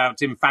chapter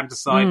about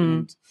infanticide,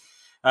 and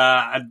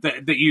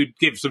that you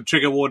give some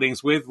trigger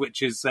warnings with,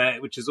 which is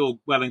all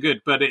well and good.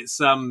 But it's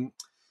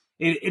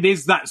it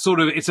is that sort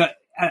of, it's a,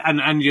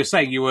 and you're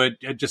saying you were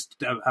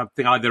just I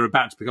think either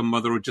about to become a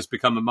mother or just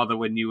become a mother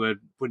when you were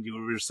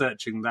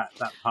researching that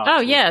part. Oh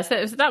yeah,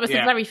 so that was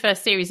the very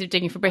first series of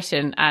Digging for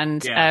Britain,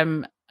 and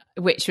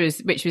which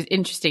was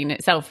interesting in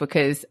itself,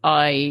 because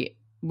I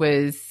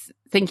was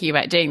thinking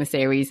about doing the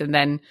series, and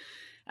then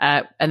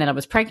I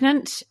was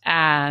pregnant,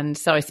 and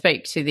so I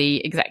spoke to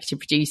the executive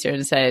producer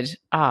and said,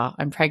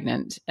 I'm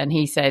pregnant, and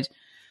he said,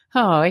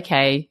 oh,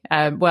 okay,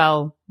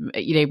 well,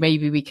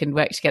 maybe we can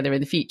work together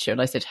in the future.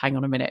 And I said, hang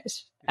on a minute,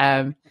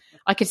 I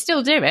could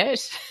still do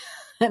it.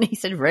 And he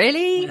said,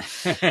 really?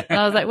 And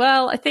I was like,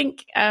 well, I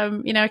think,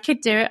 I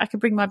could do it. I could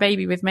bring my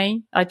baby with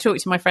me. I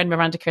talked to my friend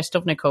Miranda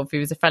Krestovnikov, who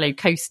was a fellow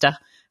coaster.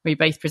 We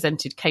both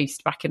presented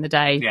Coast back in the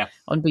day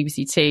on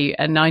BBC Two.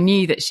 And I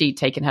knew that she'd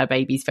taken her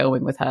babies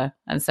filming with her.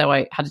 And so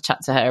I had a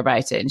chat to her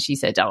about it. And she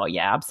said, oh,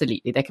 yeah,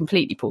 absolutely. They're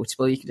completely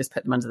portable. You can just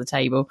put them under the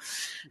table.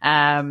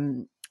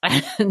 And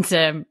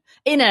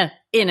in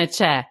a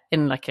chair,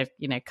 in like a,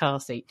 car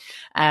seat,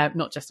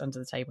 not just under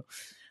the table.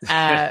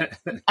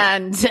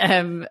 And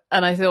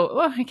I thought,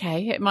 well,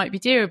 okay, it might be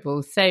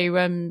doable.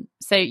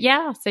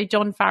 So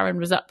John Farron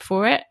was up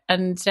for it,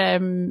 and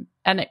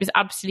it was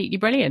absolutely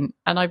brilliant.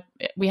 And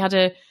we had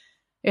a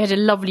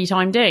lovely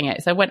time doing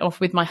it. So I went off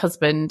with my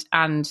husband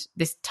and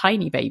this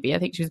tiny baby. I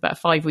think she was about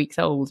 5 weeks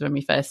old when we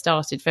first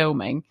started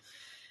filming.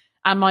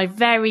 And the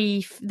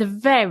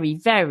very,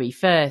 very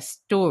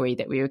first story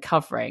that we were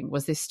covering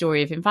was this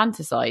story of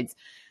infanticides.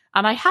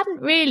 And I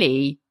hadn't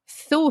really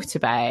thought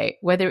about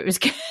whether it was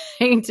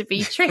going to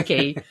be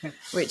tricky,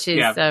 which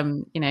is,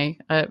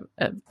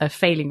 a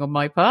failing on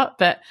my part.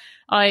 But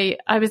I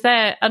was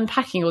there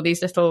unpacking all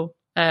these little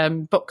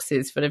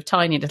boxes full of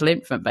tiny little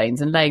infant bones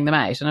and laying them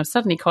out. And I was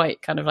suddenly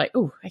quite kind of like,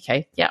 oh,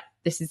 okay, yeah,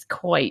 this is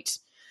quite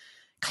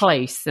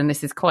close, and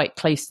this is quite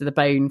close to the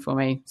bone for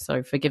me,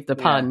 so forgive the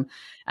pun.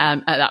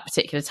 At that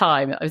particular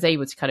time I was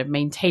able to kind of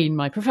maintain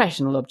my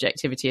professional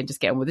objectivity and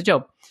just get on with the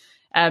job,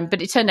 but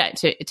it turned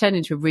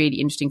into a really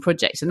interesting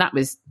project. And that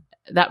was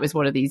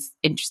one of these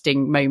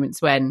interesting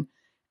moments when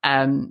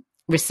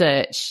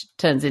research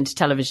turns into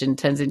television,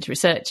 turns into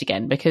research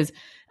again, because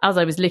as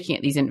I was looking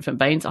at these infant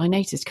bones, I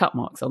noticed cut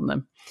marks on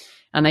them,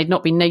 and they'd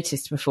not been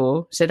noticed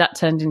before. So that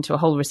turned into a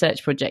whole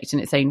research project in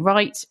its own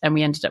right, and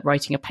we ended up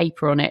writing a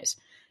paper on it.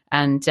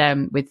 And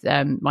with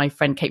my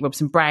friend Kate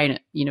Robson-Brown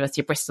at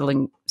University of Bristol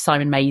and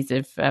Simon Mays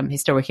of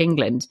Historic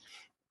England.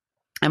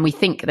 And we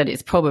think that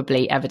it's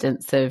probably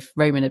evidence of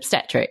Roman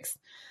obstetrics.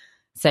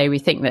 So we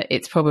think that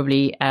it's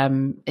probably,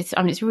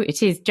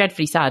 it is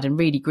dreadfully sad and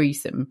really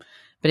gruesome,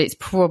 but it's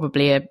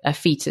probably a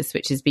fetus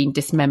which has been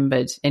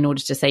dismembered in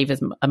order to save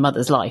a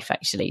mother's life,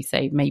 actually.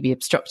 So maybe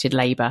obstructed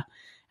labour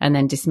and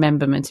then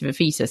dismemberment of a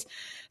fetus.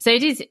 So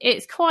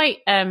it's quite,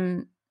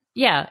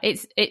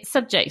 it's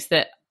subjects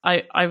that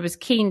I was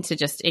keen to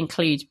just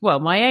include,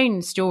 my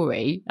own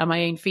story and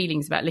my own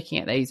feelings about looking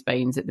at those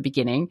bones at the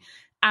beginning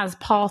as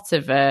part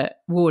of a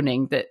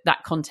warning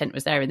that content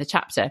was there in the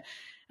chapter.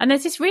 And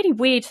there's this really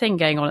weird thing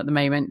going on at the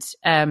moment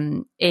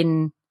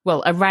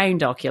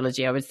around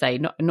archaeology, I would say,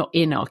 not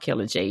in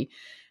archaeology,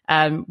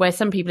 where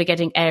some people are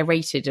getting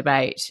air-rated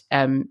about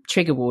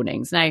trigger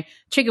warnings. Now,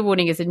 trigger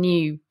warning is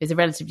a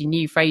relatively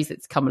new phrase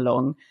that's come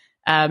along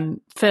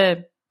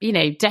for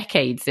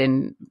decades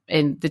in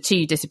the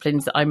two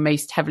disciplines that I'm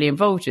most heavily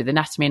involved with,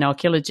 anatomy and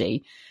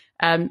archaeology.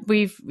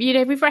 We've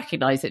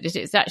recognised that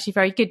it's actually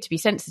very good to be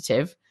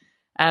sensitive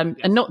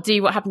and not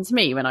do what happened to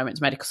me when I went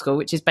to medical school,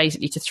 which is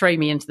basically to throw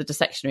me into the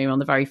dissection room on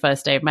the very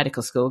first day of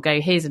medical school, go,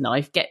 here's a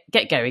knife,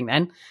 get going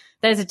then.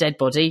 There's a dead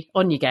body,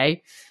 on you go.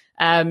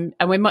 And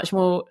we're much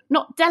more,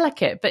 not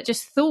delicate, but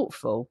just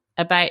thoughtful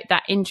about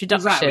that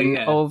introduction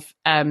of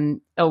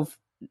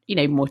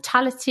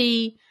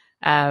mortality,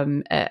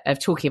 of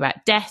talking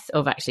about death,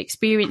 of actually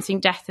experiencing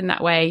death in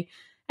that way.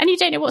 And you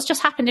don't know what's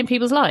just happened in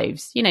people's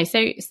lives,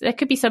 so there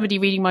could be somebody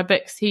reading my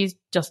books who's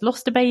just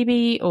lost a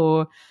baby,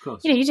 or,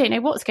 you don't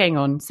know what's going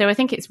on. So I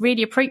think it's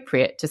really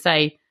appropriate to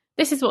say,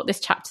 this is what this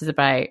chapter's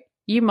about.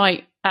 You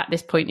might, at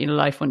this point in your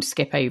life, want to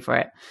skip over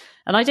it.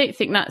 And I don't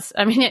think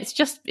it's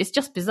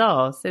just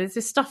bizarre. So there's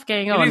this stuff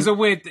going on. It's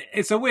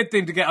a weird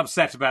thing to get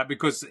upset about,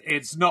 because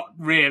it's not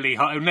really,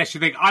 unless you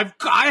think, I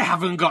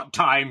haven't got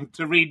time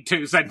to read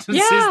two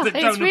sentences that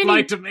don't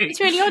apply to me. It's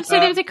really odd. So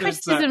there was a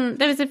criticism,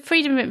 there was a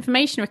freedom of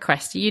information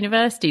request to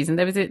universities, and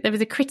there was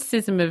a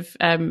criticism of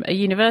a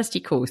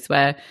university course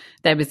where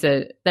there was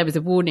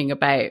a warning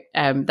about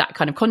that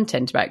kind of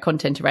content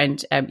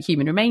around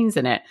human remains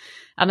in it.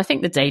 And I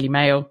think the Daily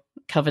Mail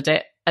covered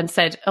it and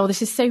said, "Oh,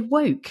 this is so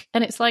woke,"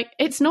 and it's like,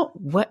 it's not.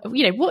 What does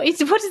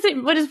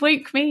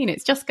woke mean?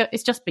 It's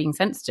just being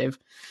sensitive,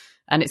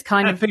 and it's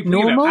kind of people,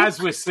 normal.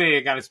 As we're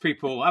seeing, as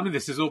people,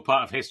 this is all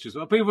part of history as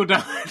well. People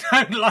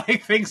don't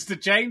like things to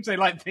change; they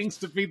like things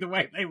to be the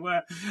way they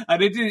were,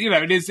 and it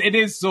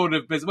is sort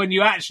of, when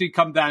you actually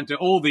come down to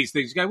all these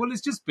things, you go, well,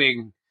 it's just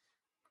being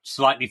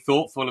slightly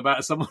thoughtful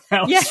about someone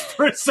else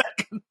for a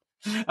second.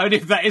 Only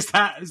if is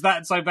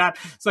that so bad?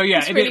 So yeah,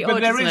 it's really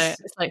odd, isn't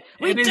it? It's like,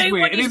 we don't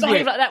want you to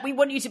behave like that. We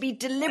want you to be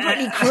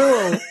deliberately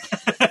cruel.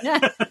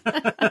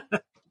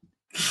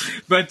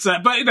 But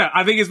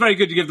I think it's very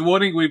good to give the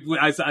warning.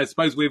 I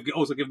suppose we've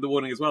also given the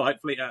warning as well,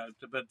 hopefully.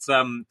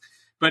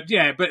 But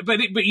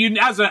you,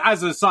 as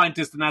a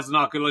scientist and as an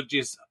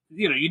archaeologist,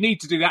 you need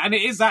to do that. And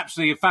it is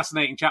actually a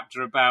fascinating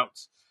chapter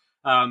about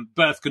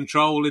birth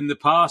control in the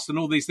past and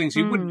all these things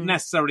you wouldn't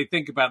necessarily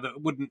think about,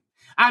 that wouldn't,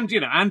 and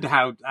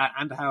how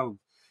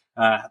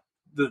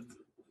the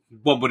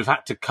one would have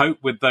had to cope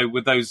with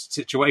those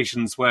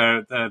situations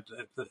where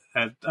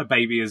a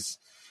baby is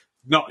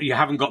you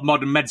haven't got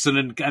modern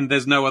medicine and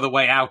there's no other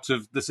way out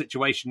of the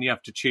situation. You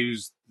have to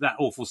choose that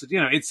awful,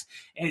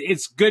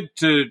 it's good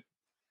to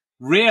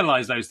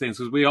realize those things,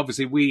 because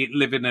we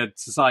live in a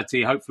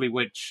society, hopefully,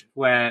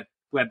 where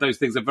those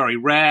things are very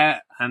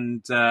rare,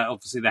 and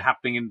obviously they're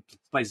happening in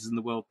places in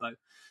the world though.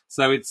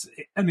 So it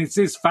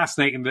is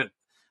fascinating that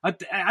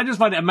I just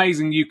find it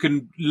amazing you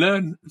can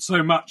learn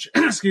so much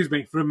excuse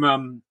me,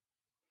 from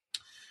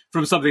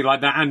something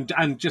like that,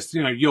 and just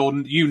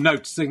you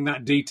noticing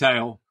that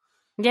detail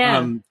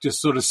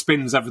just sort of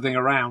spins everything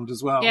around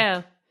as well.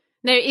 Yeah.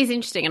 No, it is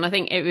interesting, and I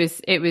think it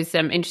was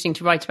interesting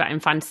to write about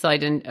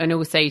infanticide, and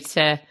also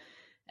to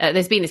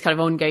there's been this kind of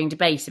ongoing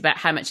debate about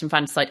how much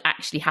infanticide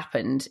actually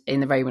happened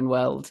in the Roman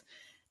world,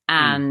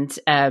 and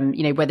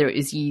whether it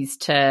was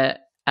used to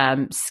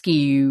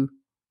skew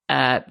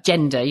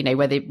gender,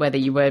 whether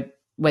you were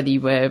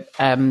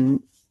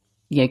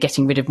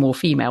getting rid of more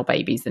female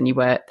babies than you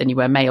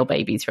were male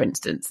babies, for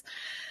instance.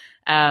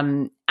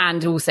 And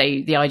also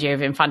the idea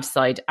of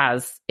infanticide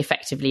as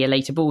effectively a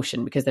late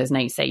abortion, because there's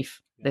no safe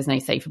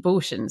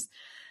abortions.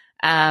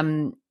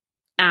 And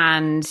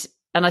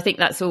I think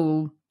that's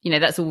all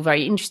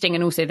very interesting.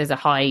 And also there's a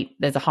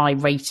high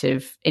rate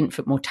of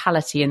infant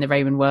mortality in the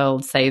Roman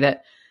world, so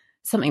that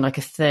something like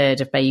a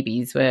third of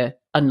babies were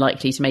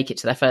unlikely to make it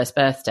to their first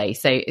birthday.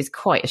 So it's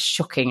quite a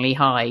shockingly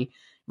high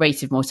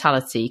rate of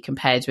mortality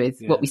compared with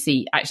what we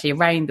see actually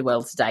around the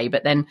world today.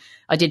 But then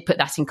I did put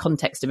that in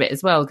context a bit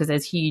as well, because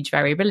there's huge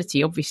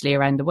variability obviously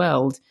around the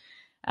world.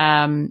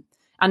 And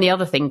the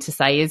other thing to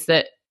say is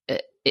that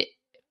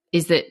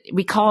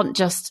we can't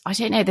just, I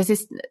don't know,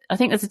 I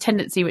think there's a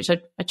tendency, which I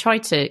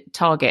tried to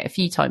target a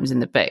few times in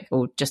the book,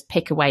 or just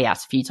pick away at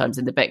a few times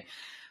in the book,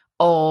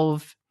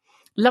 of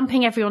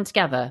lumping everyone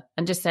together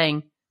and just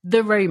saying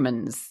the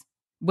Romans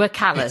were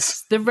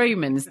callous. The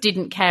Romans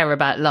didn't care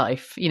about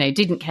life,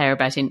 didn't care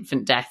about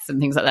infant deaths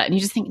and things like that. And you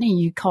just think, no,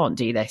 you can't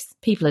do this.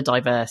 People are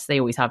diverse. They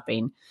always have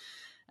been.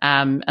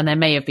 And there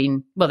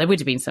would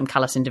have been some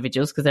callous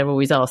individuals, because there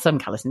always are some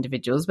callous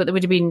individuals, but there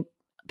would have been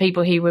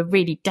people who were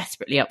really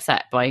desperately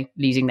upset by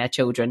losing their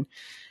children.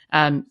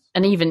 And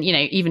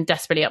even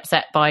desperately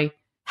upset by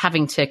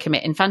having to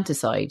commit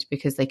infanticide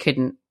because they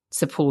couldn't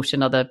support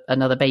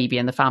another baby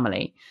in the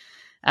family.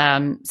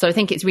 So I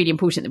think it's really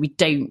important that we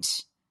don't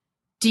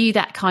do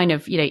that kind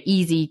of,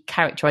 easy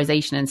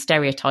characterization and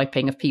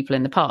stereotyping of people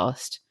in the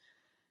past,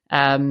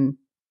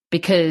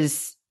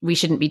 because we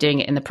shouldn't be doing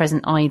it in the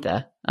present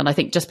either. And I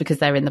think just because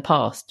they're in the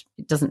past,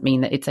 it doesn't mean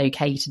that it's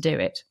okay to do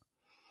it.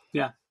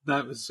 Yeah.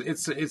 It's a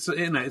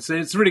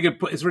really good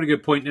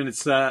point, and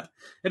it's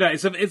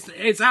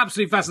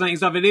absolutely fascinating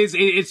stuff.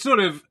 It's sort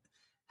of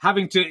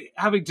having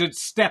to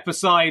step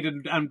aside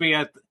and be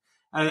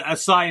a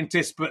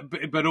scientist,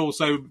 but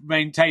also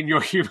maintain your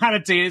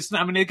humanity. It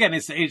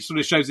sort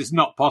of shows it's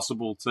not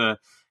possible to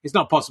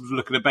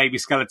look at a baby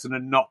skeleton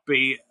and not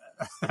be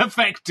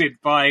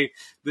affected by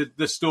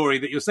the story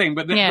that you're saying.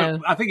 But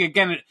I think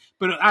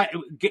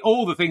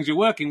all the things you're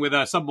working with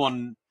are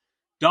someone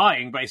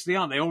dying, basically,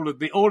 aren't they?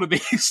 All of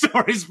these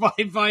stories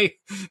by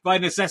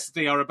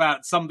necessity are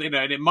about something,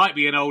 and it might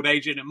be an old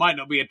age, and it might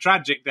not be a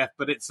tragic death,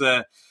 but it's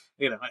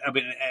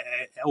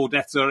all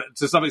deaths are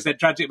to some extent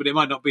tragic, but it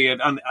might not be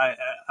an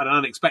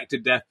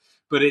unexpected death.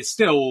 But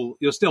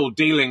you're still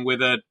dealing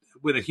with a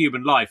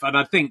human life, and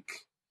I think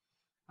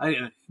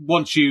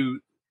once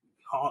you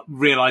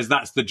realise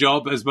that's the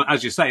job,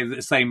 as you say,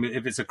 the same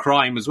if it's a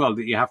crime as well,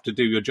 that you have to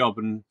do your job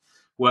and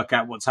work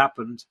out what's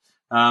happened.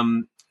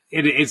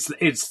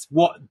 It's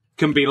what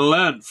can be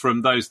learnt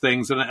from those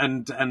things,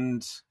 and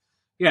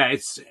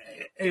it's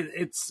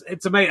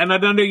amazing. And I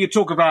know you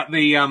talk about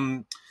the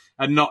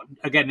and not,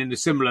 again, in a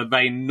similar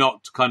vein,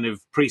 not kind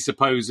of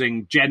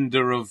presupposing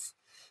gender of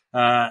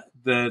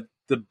the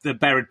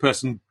buried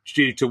person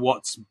due to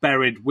what's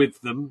buried with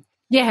them.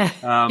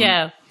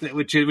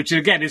 Which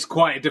again is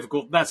quite a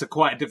difficult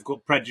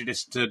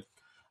prejudice to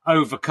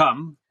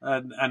overcome,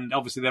 and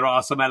obviously there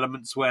are some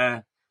elements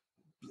where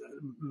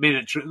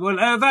military. Well,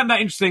 I found that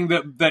interesting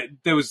that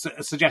there was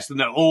a suggestion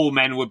that all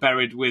men were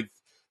buried with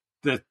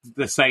the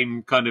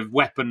same kind of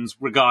weapons,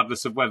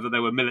 regardless of whether they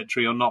were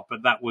military or not.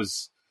 But that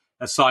was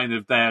a sign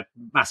of their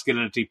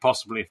masculinity,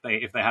 possibly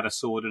if they had a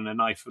sword and a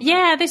knife.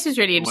 Yeah, this is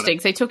really interesting.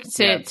 So talked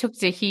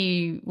to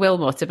Hugh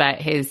Wilmot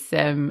about his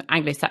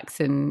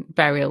Anglo-Saxon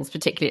burials,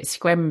 particularly at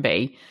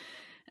Squenby,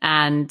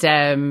 and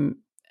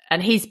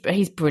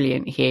he's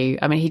brilliant, Hugh.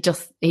 I mean, he's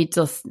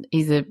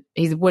a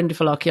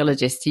wonderful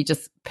archaeologist. He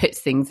just puts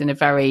things in a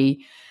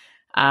very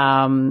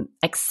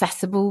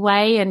accessible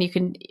way, and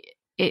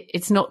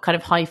it's not kind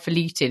of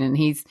highfalutin. And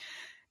he's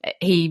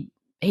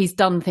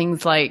done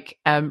things like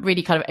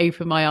really kind of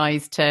open my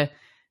eyes to.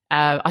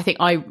 I think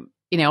I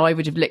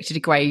would have looked at a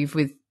grave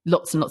with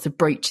lots and lots of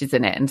brooches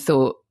in it and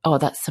thought, oh,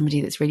 that's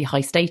somebody that's really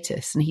high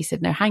status. And he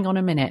said, no, hang on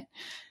a minute.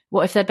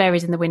 What if they're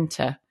buried in the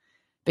winter?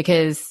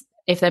 Because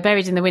if they're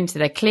buried in the winter,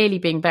 they're clearly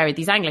being buried.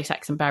 These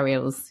Anglo-Saxon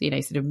burials,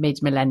 sort of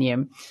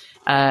mid-millennium,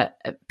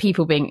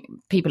 people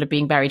are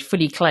being buried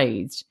fully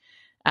clothed.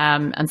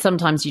 And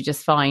sometimes you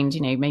just find,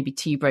 maybe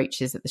two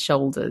brooches at the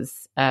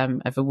shoulders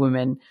of a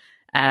woman.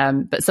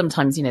 But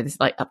sometimes, there's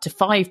like up to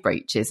 5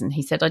 brooches. And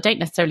he said, I don't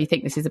necessarily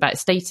think this is about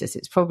status.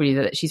 It's probably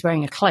that she's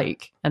wearing a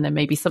cloak and then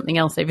maybe something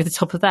else over the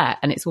top of that.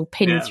 And it's all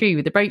pinned through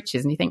with the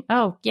brooches. And you think,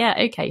 oh, yeah,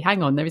 okay,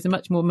 hang on. There is a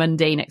much more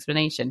mundane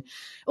explanation.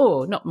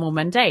 Or not more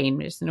mundane,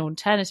 just an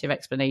alternative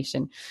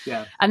explanation.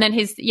 Yeah. And then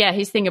his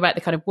thing about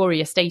the kind of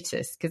warrior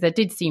status, because there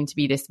did seem to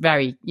be this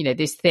very,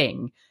 this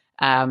thing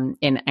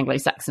in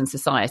Anglo-Saxon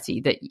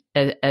society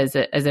that as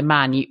a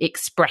man, you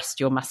expressed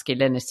your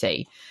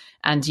masculinity.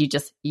 And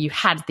you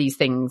had these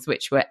things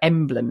which were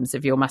emblems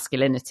of your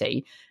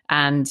masculinity.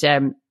 And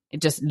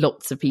just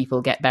lots of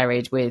people get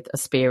buried with a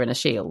spear and a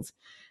shield.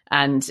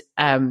 And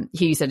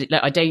Hugh said,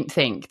 look, I don't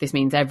think this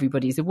means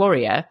everybody's a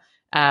warrior,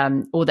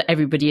 or that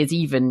everybody has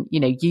even,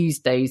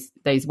 used those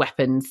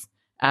weapons,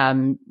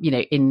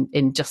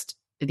 in just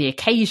the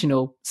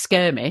occasional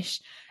skirmish.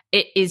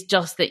 It is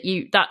just that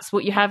that's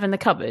what you have in the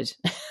cupboard.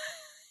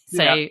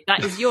 So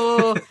that is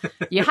you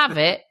have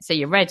it, so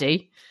you're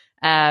ready.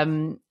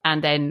 And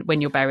then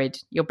when you're buried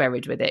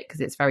with it, because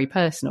it's very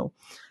personal.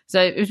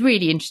 So it was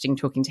really interesting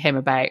talking to him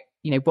about,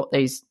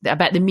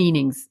 about the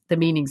meanings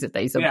of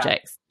those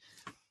objects.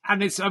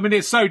 And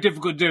it's so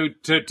difficult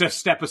to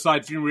step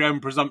aside from your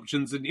own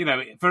presumptions, and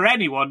for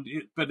anyone,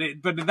 but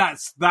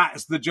that's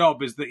the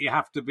job, is that you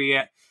have to be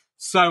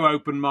so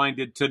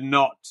open-minded to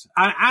not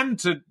and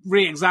to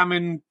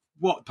re-examine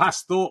what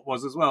past thought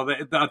was as well.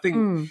 That I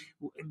think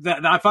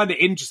that I find it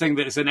interesting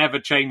that it's an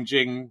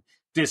ever-changing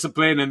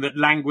discipline, and that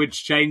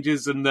language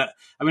changes, and that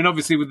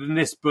obviously within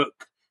this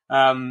book,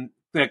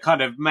 the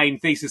kind of main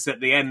thesis at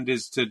the end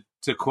is to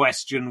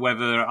question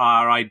whether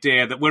our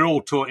idea that we're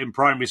all taught in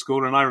primary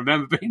school, and I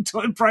remember being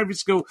taught in primary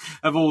school,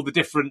 of all the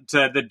different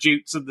the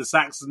Jutes and the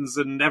Saxons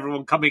and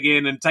everyone coming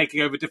in and taking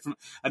over different,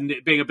 and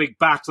it being a big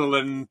battle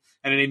and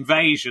an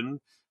invasion.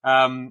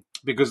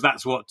 Because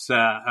that's what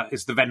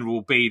is the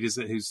Venerable Bede, is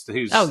it? Who says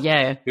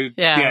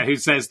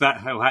that,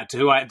 who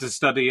I had to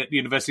study at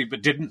university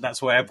but didn't.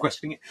 That's why I'm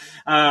questioning it.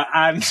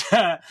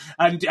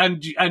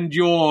 And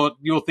your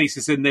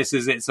thesis in this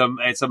is it's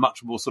a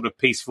much more sort of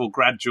peaceful,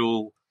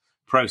 gradual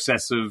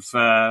process of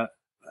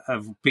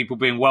people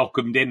being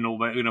welcomed in, or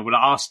were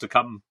asked to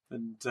come,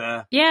 and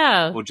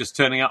or just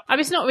turning up.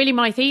 It's not really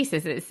my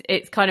thesis.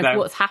 It's kind of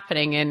what's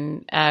happening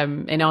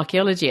in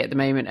archaeology at the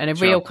moment, and a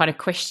real kind of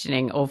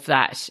questioning of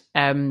that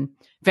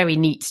very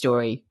neat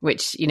story,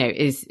 which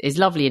is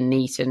lovely and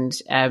neat, and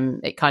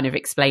it kind of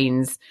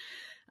explains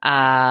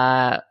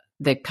the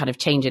kind of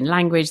change in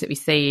language that we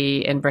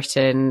see in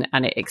Britain,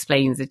 and it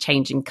explains the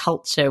change in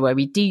culture, where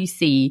we do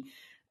see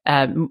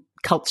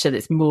culture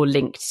that's more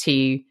linked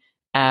to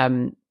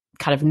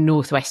kind of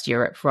Northwest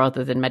Europe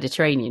rather than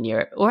Mediterranean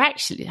Europe. Or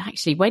actually,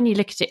 when you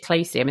look at it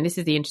closely, this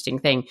is the interesting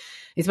thing,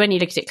 is when you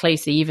look at it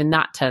closely, even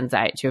that turns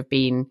out to have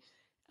been,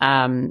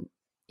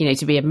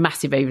 to be a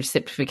massive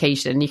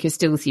oversimplification. And you can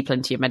still see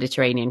plenty of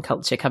Mediterranean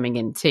culture coming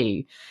in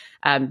too.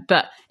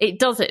 But it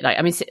does look like,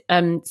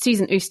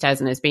 Susan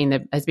Oosthuizen has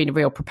been a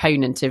real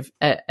proponent of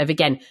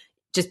again,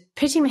 just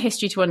putting the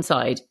history to one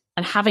side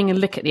and having a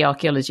look at the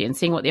archaeology and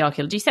seeing what the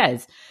archaeology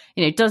says.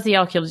 Does the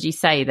archaeology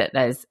say that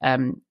there's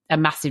a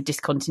massive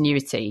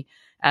discontinuity,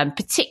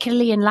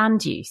 particularly in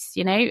land use?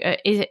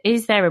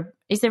 Is there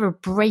a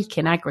break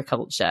in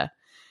agriculture,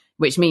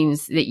 which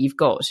means that you've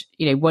got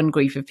one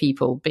group of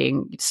people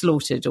being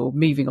slaughtered or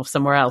moving off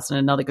somewhere else, and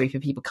another group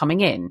of people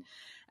coming in?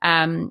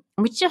 And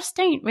we just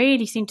don't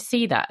really seem to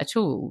see that at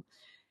all.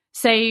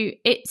 So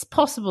it's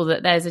possible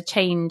that there's a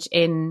change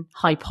in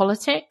high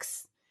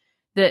politics,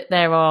 that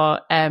there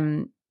are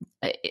and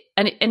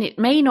it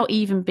may not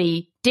even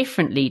be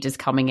different leaders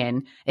coming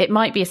in. It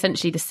might be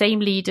essentially the same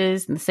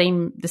leaders and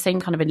the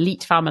same kind of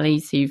elite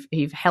families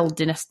who've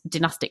held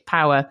dynastic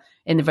power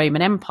in the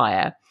Roman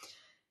Empire,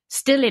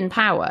 still in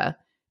power,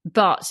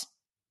 but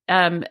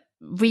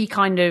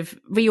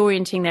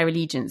reorienting their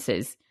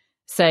allegiances.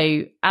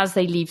 So as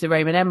they leave the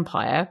Roman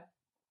Empire,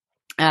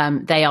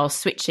 they are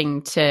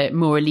switching to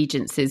more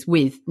allegiances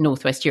with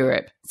Northwest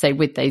Europe. So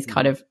with those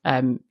kind of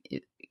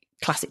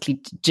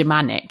classically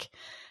Germanic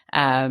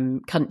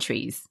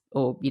countries,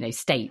 or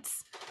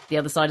states, the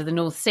other side of the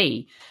North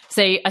Sea.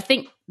 So I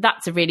think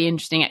that's a really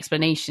interesting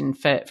explanation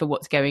for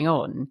what's going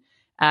on,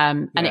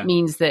 and it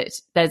means that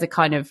there's a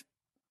kind of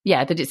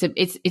that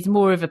it's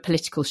more of a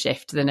political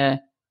shift than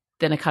a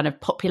kind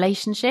of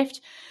population shift.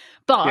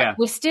 But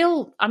we're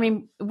still,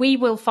 we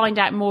will find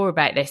out more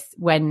about this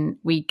when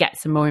we get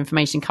some more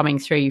information coming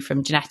through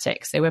from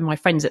genetics. So when my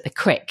friends at the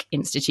Crick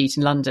Institute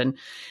in London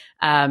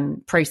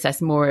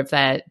process more of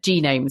their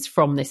genomes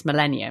from this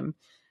millennium,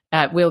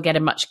 we'll get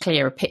a much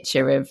clearer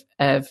picture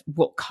of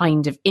what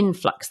kind of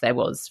influx there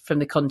was from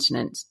the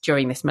continent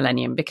during this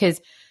millennium,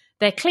 because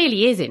there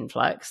clearly is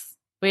influx.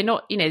 We're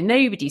not,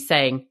 nobody's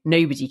saying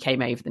nobody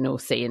came over the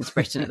North Sea into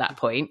Britain at that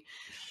point.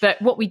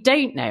 But what we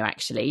don't know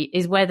actually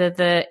is whether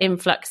the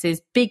influx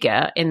is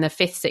bigger in the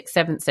 5th, 6th,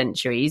 7th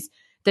centuries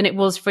than it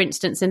was, for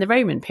instance, in the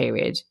Roman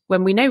period,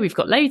 when we know we've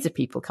got loads of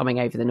people coming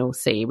over the North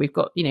Sea. We've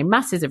got,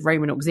 masses of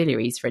Roman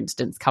auxiliaries, for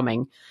instance,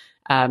 coming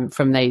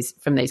from those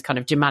kind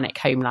of Germanic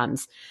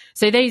homelands.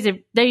 So those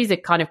are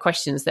kind of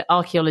questions that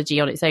archaeology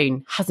on its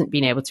own hasn't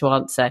been able to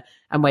answer,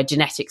 and where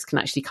genetics can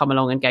actually come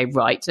along and go,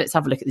 right, let's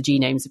have a look at the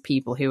genomes of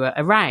people who are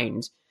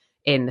around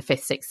in the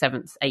 5th, 6th,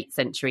 7th, 8th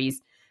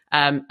centuries.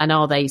 And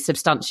are they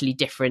substantially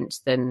different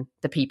than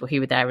the people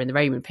who were there in the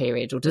Roman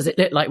period? Or does it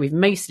look like we've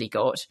mostly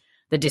got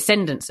the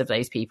descendants of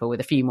those people with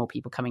a few more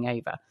people coming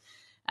over?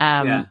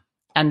 And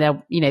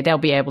they'll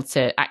be able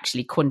to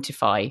actually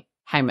quantify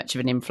how much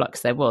of an influx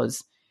there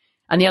was.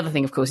 And the other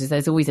thing, of course, is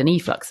there's always an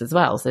efflux as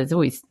well. So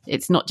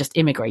it's not just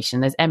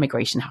immigration, there's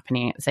emigration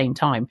happening at the same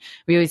time.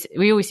 We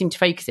always seem to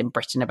focus in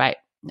Britain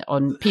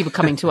on people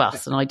coming to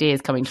us and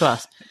ideas coming to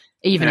us,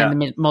 even in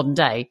the modern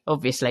day,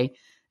 obviously.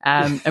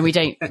 And we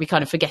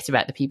kind of forget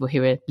about the people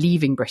who are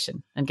leaving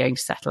Britain and going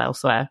to settle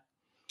elsewhere.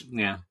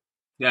 Yeah.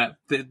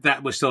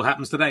 That still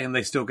happens today, and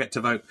they still get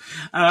to vote,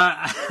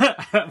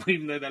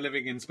 even though they're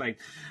living in Spain.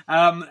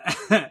 But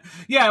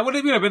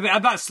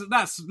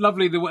that's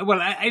lovely.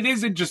 It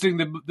is interesting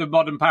the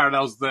modern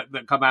parallels that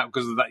come out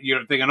because of that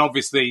Europe thing, and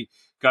obviously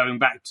going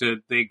back to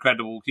the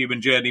incredible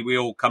human journey, we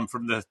all come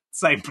from the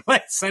same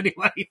place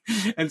anyway,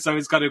 and so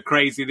it's kind of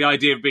crazy. The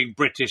idea of being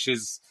British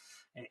is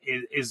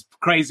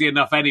crazy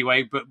enough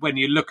anyway, but when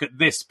you look at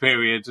this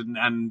period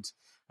and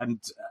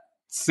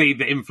see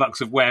the influx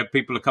of where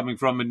people are coming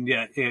from, and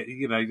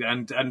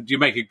and you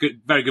make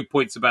very good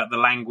points about the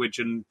language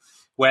and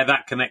where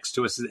that connects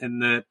to us in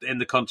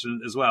the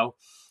continent as well.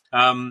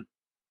 And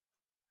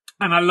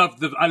I love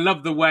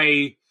the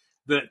way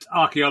that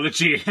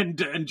archaeology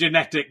and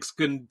genetics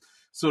can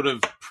sort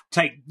of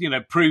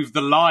prove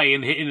the lie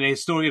in a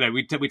historian.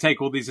 We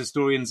take all these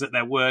historians at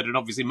their word, and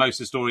obviously most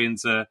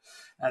historians are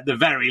at the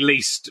very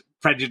least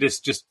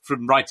prejudiced just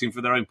from writing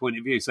from their own point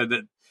of view, so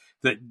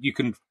that you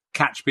can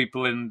catch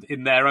people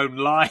in their own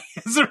lie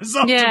as a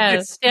result of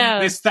this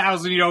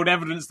 1,000-year-old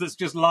evidence that's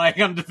just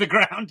lying under the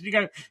ground. You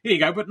go, here you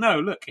go, but no,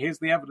 look, here's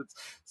the evidence.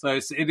 So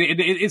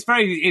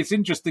it's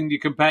interesting. You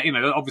compare,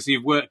 obviously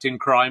you've worked in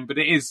crime, but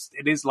it is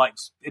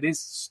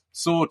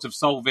sort of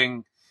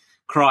solving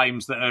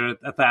crimes that are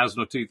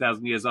 1,000 or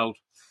 2,000 years old.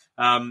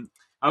 I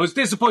was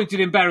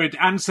disappointed in Buried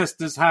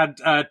Ancestors had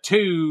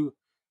 2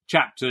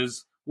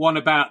 chapters, one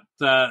about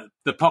the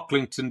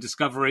Pocklington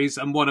discoveries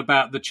and one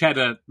about the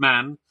Cheddar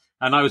Man.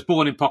 And I was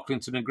born in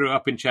Pocklington and grew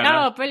up in Cheddar.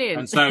 Oh, brilliant.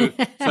 And so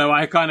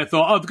I kind of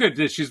thought, oh,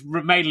 good, she's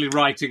mainly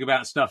writing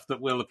about stuff that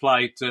will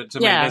apply to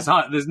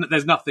me.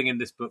 There's nothing in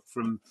this book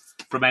from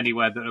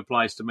anywhere that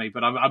applies to me,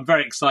 but I'm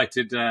very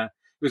excited. It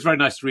was very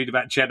nice to read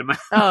about Cheddar Man.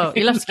 Oh,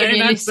 you'll have to give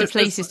me a list of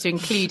places to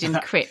include in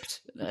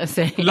Crypt.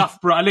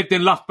 Loughborough. I lived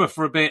in Loughborough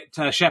for a bit,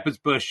 Shepherd's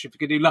Bush. If you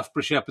could do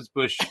Loughborough, Shepherd's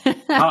Bush,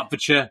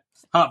 Hertfordshire,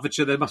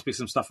 there must be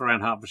some stuff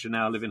around Hertfordshire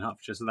now. I live in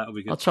Hertfordshire, so that'll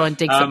be good. I'll try and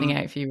dig something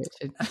out for you,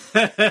 Richard.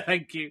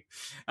 Thank you.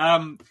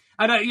 I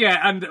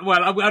don't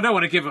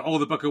want to give all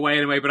the book away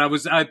anyway, but I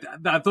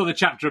thought the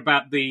chapter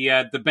about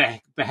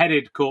the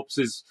beheaded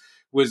corpses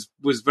was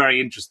very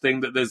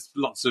interesting, that there's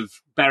lots of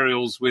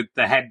burials with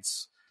the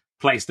heads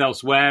placed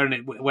elsewhere,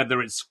 and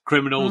whether it's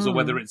criminals or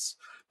whether it's...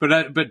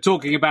 But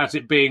talking about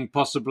it being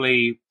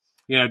possibly,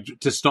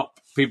 to stop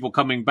people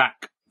coming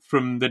back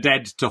from the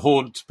dead to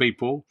haunt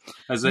people.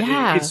 It's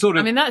sort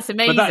of... I mean, that's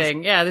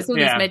amazing. There's all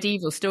these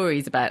medieval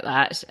stories about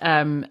that.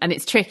 And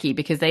it's tricky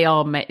because they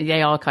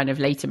are kind of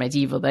later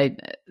medieval.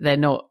 They're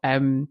not...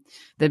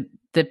 the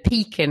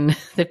peak in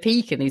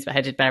these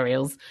beheaded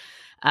burials,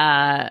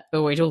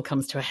 it all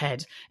comes to a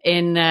head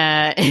in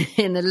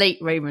the late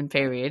Roman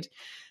period.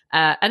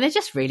 And they're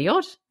just really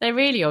odd. They're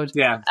really odd.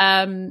 Yeah.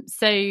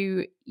 So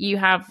you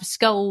have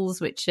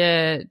skulls which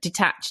are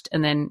detached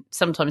and then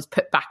sometimes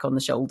put back on the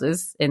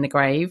shoulders in the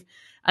grave.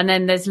 And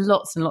then there's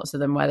lots and lots of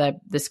them where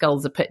the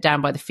skulls are put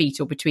down by the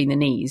feet or between the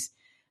knees.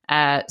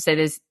 So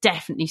there's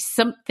definitely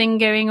something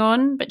going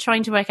on, but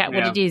trying to work out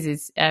what it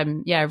is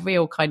a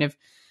real kind of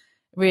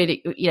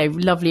really,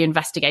 lovely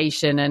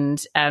investigation.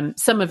 And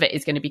some of it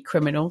is going to be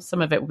criminal.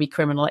 Some of it will be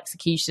criminal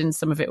execution.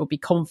 Some of it will be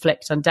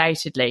conflict,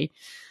 undoubtedly.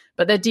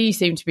 But there do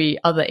seem to be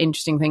other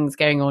interesting things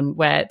going on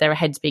where there are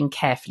heads being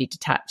carefully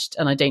detached.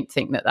 And I don't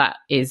think that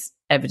is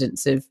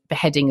evidence of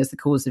beheading as the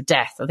cause of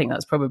death. I think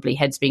that's probably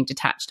heads being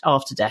detached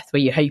after death, where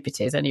you hope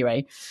it is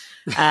anyway.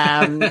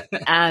 And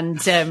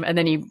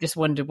then you just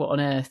wonder what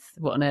on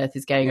earth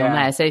is going on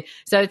there.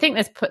 So I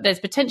think there's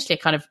potentially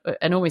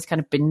an almost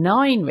kind of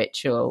benign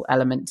ritual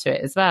element to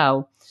it as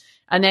well.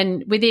 And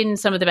then within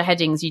some of the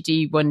beheadings, you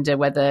do wonder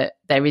whether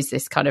there is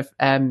this kind of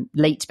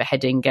late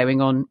beheading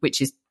going on,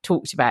 which is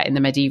talked about in the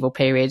medieval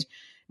period,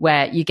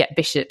 where you get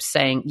bishops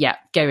saying,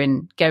 go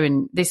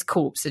and this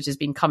corpse that has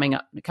been coming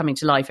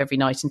to life every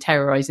night and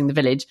terrorizing the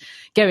village,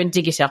 go and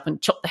dig it up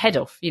and chop the head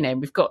off.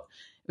 We've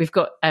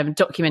got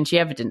documentary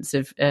evidence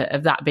of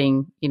that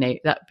being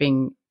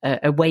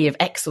a way of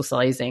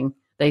exorcising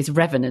those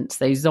revenants,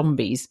 those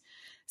zombies.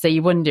 So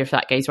you wonder if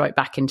that goes right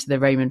back into the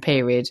Roman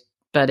period.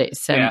 But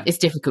it's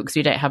difficult because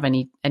we don't have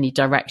any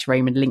direct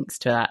Roman links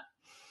to that.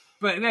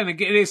 but then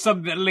again, it is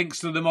something that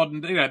links to the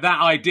modern. That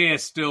idea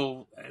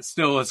still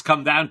has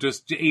come down to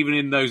us, even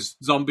in those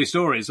zombie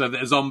stories. So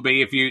that a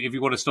zombie, if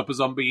you want to stop a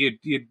zombie,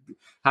 you'd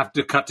have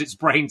to cut its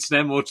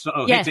brainstem or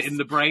hit it in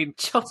the brain.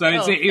 Chop so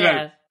it's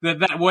off,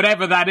 that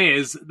whatever that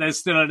is, there's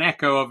still an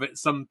echo of it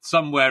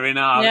somewhere in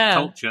our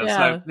culture. Yeah.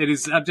 So it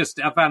is. I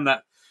found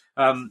that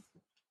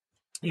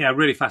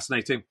really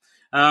fascinating.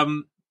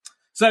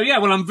 So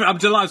well, I'm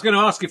delighted. I was going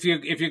to ask if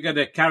you're going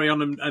to carry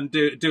on and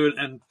do it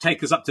and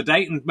take us up to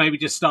date, and maybe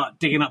just start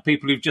digging up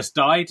people who've just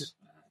died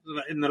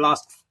in the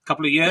last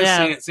couple of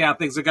years. See how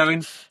things are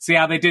going. See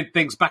how they did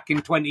things back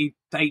in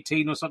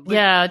 2018 or something.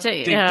 Yeah,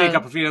 dig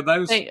up a few of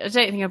those. I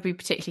don't think I'd be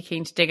particularly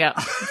keen to dig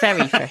up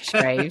very fresh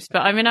graves,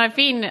 but I mean,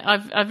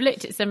 I've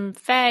looked at some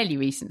fairly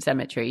recent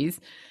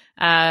cemeteries.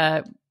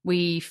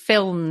 We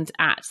filmed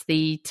at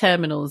the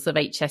terminals of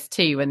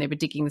HS2 when they were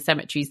digging the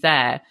cemeteries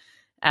there.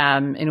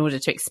 In order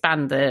to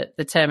expand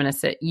the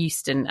terminus at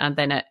Euston and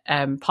then at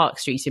Park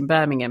Street in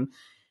Birmingham.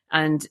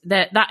 And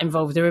that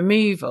involved the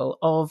removal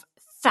of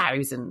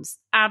thousands,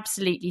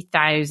 absolutely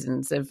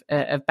thousands of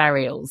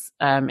burials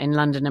in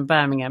London and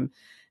Birmingham.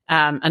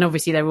 And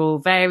obviously they're all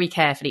very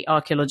carefully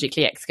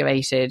archaeologically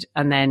excavated,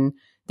 and then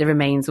the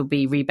remains will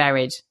be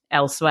reburied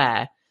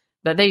elsewhere.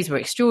 But those were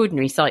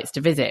extraordinary sites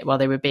to visit while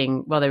they were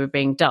being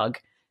dug.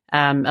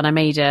 And I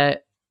made a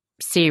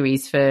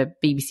series for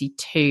BBC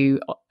Two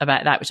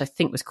about that, which I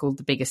think was called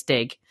The Biggest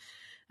Dig,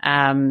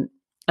 and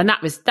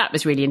that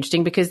was really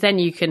interesting, because then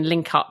you can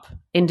link up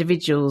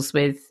individuals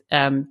with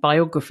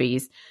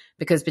biographies,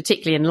 because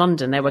particularly in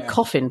London there were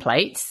coffin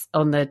plates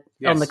on the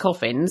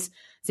coffins,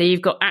 so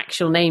you've got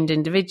actual named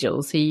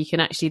individuals who you can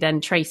actually then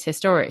trace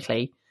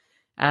historically.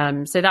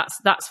 So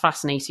that's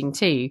fascinating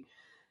too.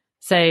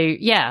 So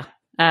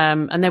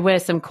and there were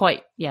some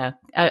quite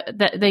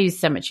those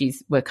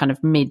cemeteries were kind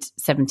of mid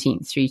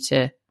 17th through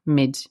to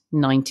mid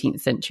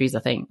 19th centuries, I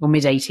think, or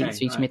mid 18th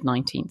through to mid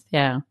 19th.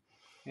 Yeah.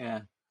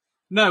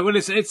 No, well,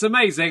 it's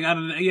amazing,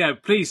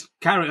 and please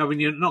carry. I mean,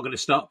 you're not going to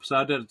stop,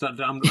 so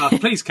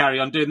please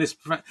carry on doing this,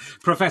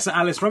 Professor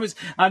Alice Roberts.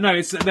 I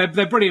know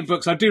they're brilliant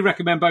books. I do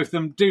recommend both of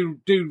them. Do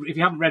if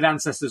you haven't read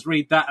Ancestors,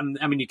 read that, and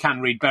I mean, you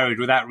can read Buried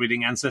without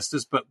reading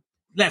Ancestors, but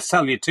let's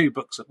tell you 2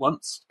 books at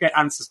once. Get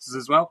Ancestors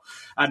as well,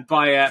 and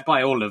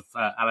buy all of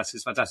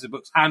Alice's fantastic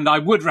books. And I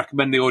would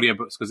recommend the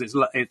audiobooks, because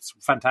it's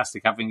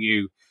fantastic having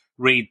you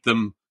read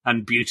them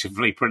and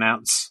beautifully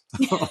pronounce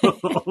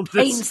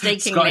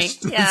painstakingly.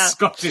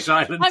 Scottish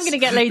Islands. I'm going to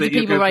get loads of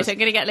people right. I'm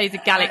going to get loads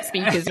of Gaelic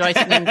speakers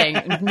writing them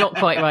down. Not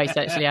quite right,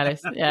 actually,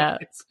 Alice. Yeah.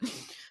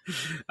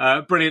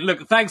 Brilliant.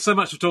 Look, thanks so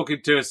much for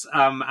talking to us,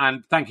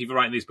 and thank you for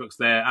writing these books.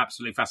 They're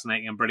absolutely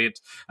fascinating and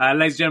brilliant.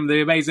 Ladies and gentlemen,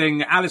 the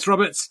amazing Alice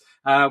Roberts.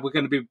 We're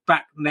going to be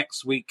back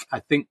next week, I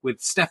think, with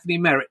Stephanie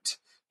Merritt,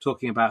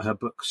 talking about her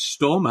book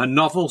Storm, her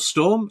novel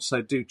Storm,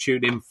 so do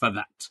tune in for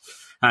that.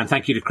 And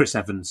thank you to Chris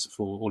Evans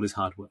for all his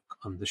hard work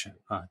on the show.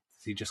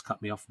 He just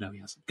cut me off. No, he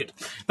hasn't. Good.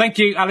 Thank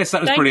you, Alice.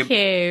 That was brilliant.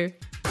 Thank you.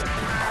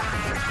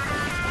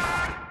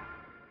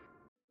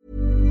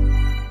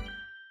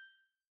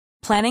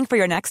 Planning for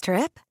your next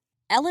trip?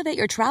 Elevate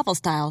your travel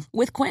style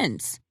with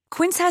Quince.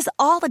 Quince has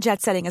all the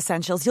jet-setting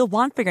essentials you'll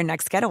want for your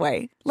next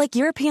getaway, like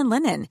European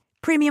linen,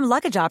 premium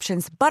luggage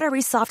options,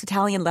 buttery soft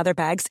Italian leather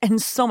bags, and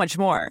so much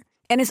more.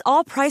 And is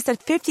all priced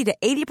at 50 to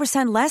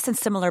 80% less than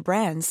similar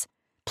brands.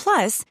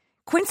 Plus,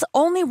 Quince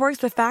only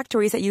works with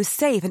factories that use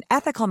safe and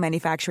ethical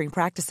manufacturing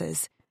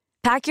practices.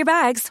 Pack your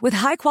bags with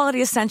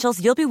high-quality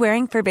essentials you'll be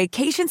wearing for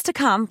vacations to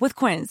come with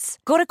Quince.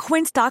 Go to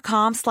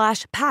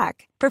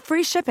quince.com/pack for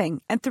free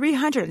shipping and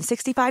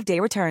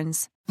 365-day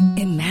returns.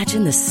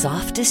 Imagine the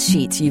softest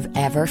sheets you've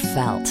ever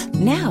felt.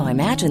 Now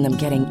imagine them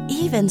getting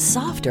even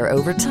softer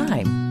over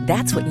time.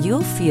 That's what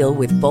you'll feel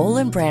with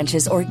Boll &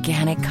 Branch's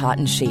organic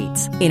cotton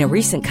sheets. In a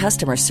recent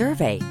customer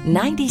survey,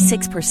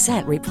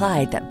 96%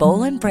 replied that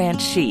Boll &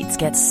 Branch sheets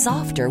get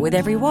softer with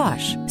every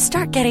wash.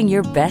 Start getting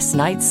your best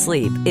night's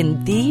sleep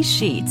in these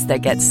sheets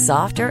that get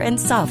softer and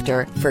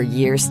softer for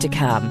years to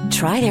come.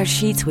 Try their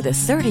sheets with a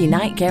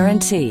 30-night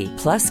guarantee.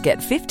 Plus, get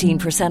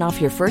 15%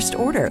 off your first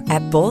order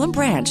at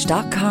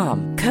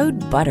bollandbranch.com. Code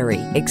BUTTERY.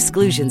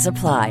 Exclusions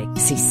apply.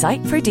 See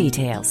site for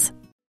details.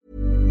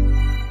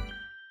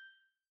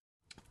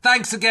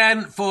 Thanks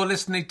again for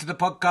listening to the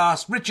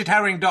podcast.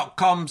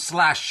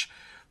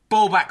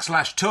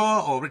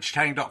 richardherring.com/ballback/tour or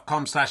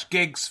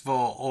richardherring.com/gigs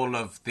for all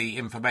of the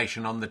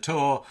information on the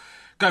tour.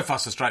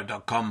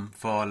 GoFasterStroke.com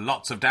for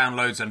lots of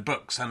downloads and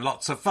books and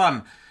lots of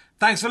fun.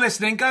 Thanks for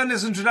listening. Go and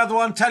listen to another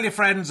one. Tell your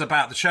friends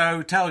about the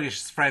show. Tell your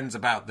friends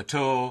about the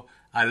tour.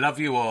 I love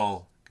you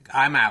all.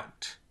 I'm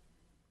out.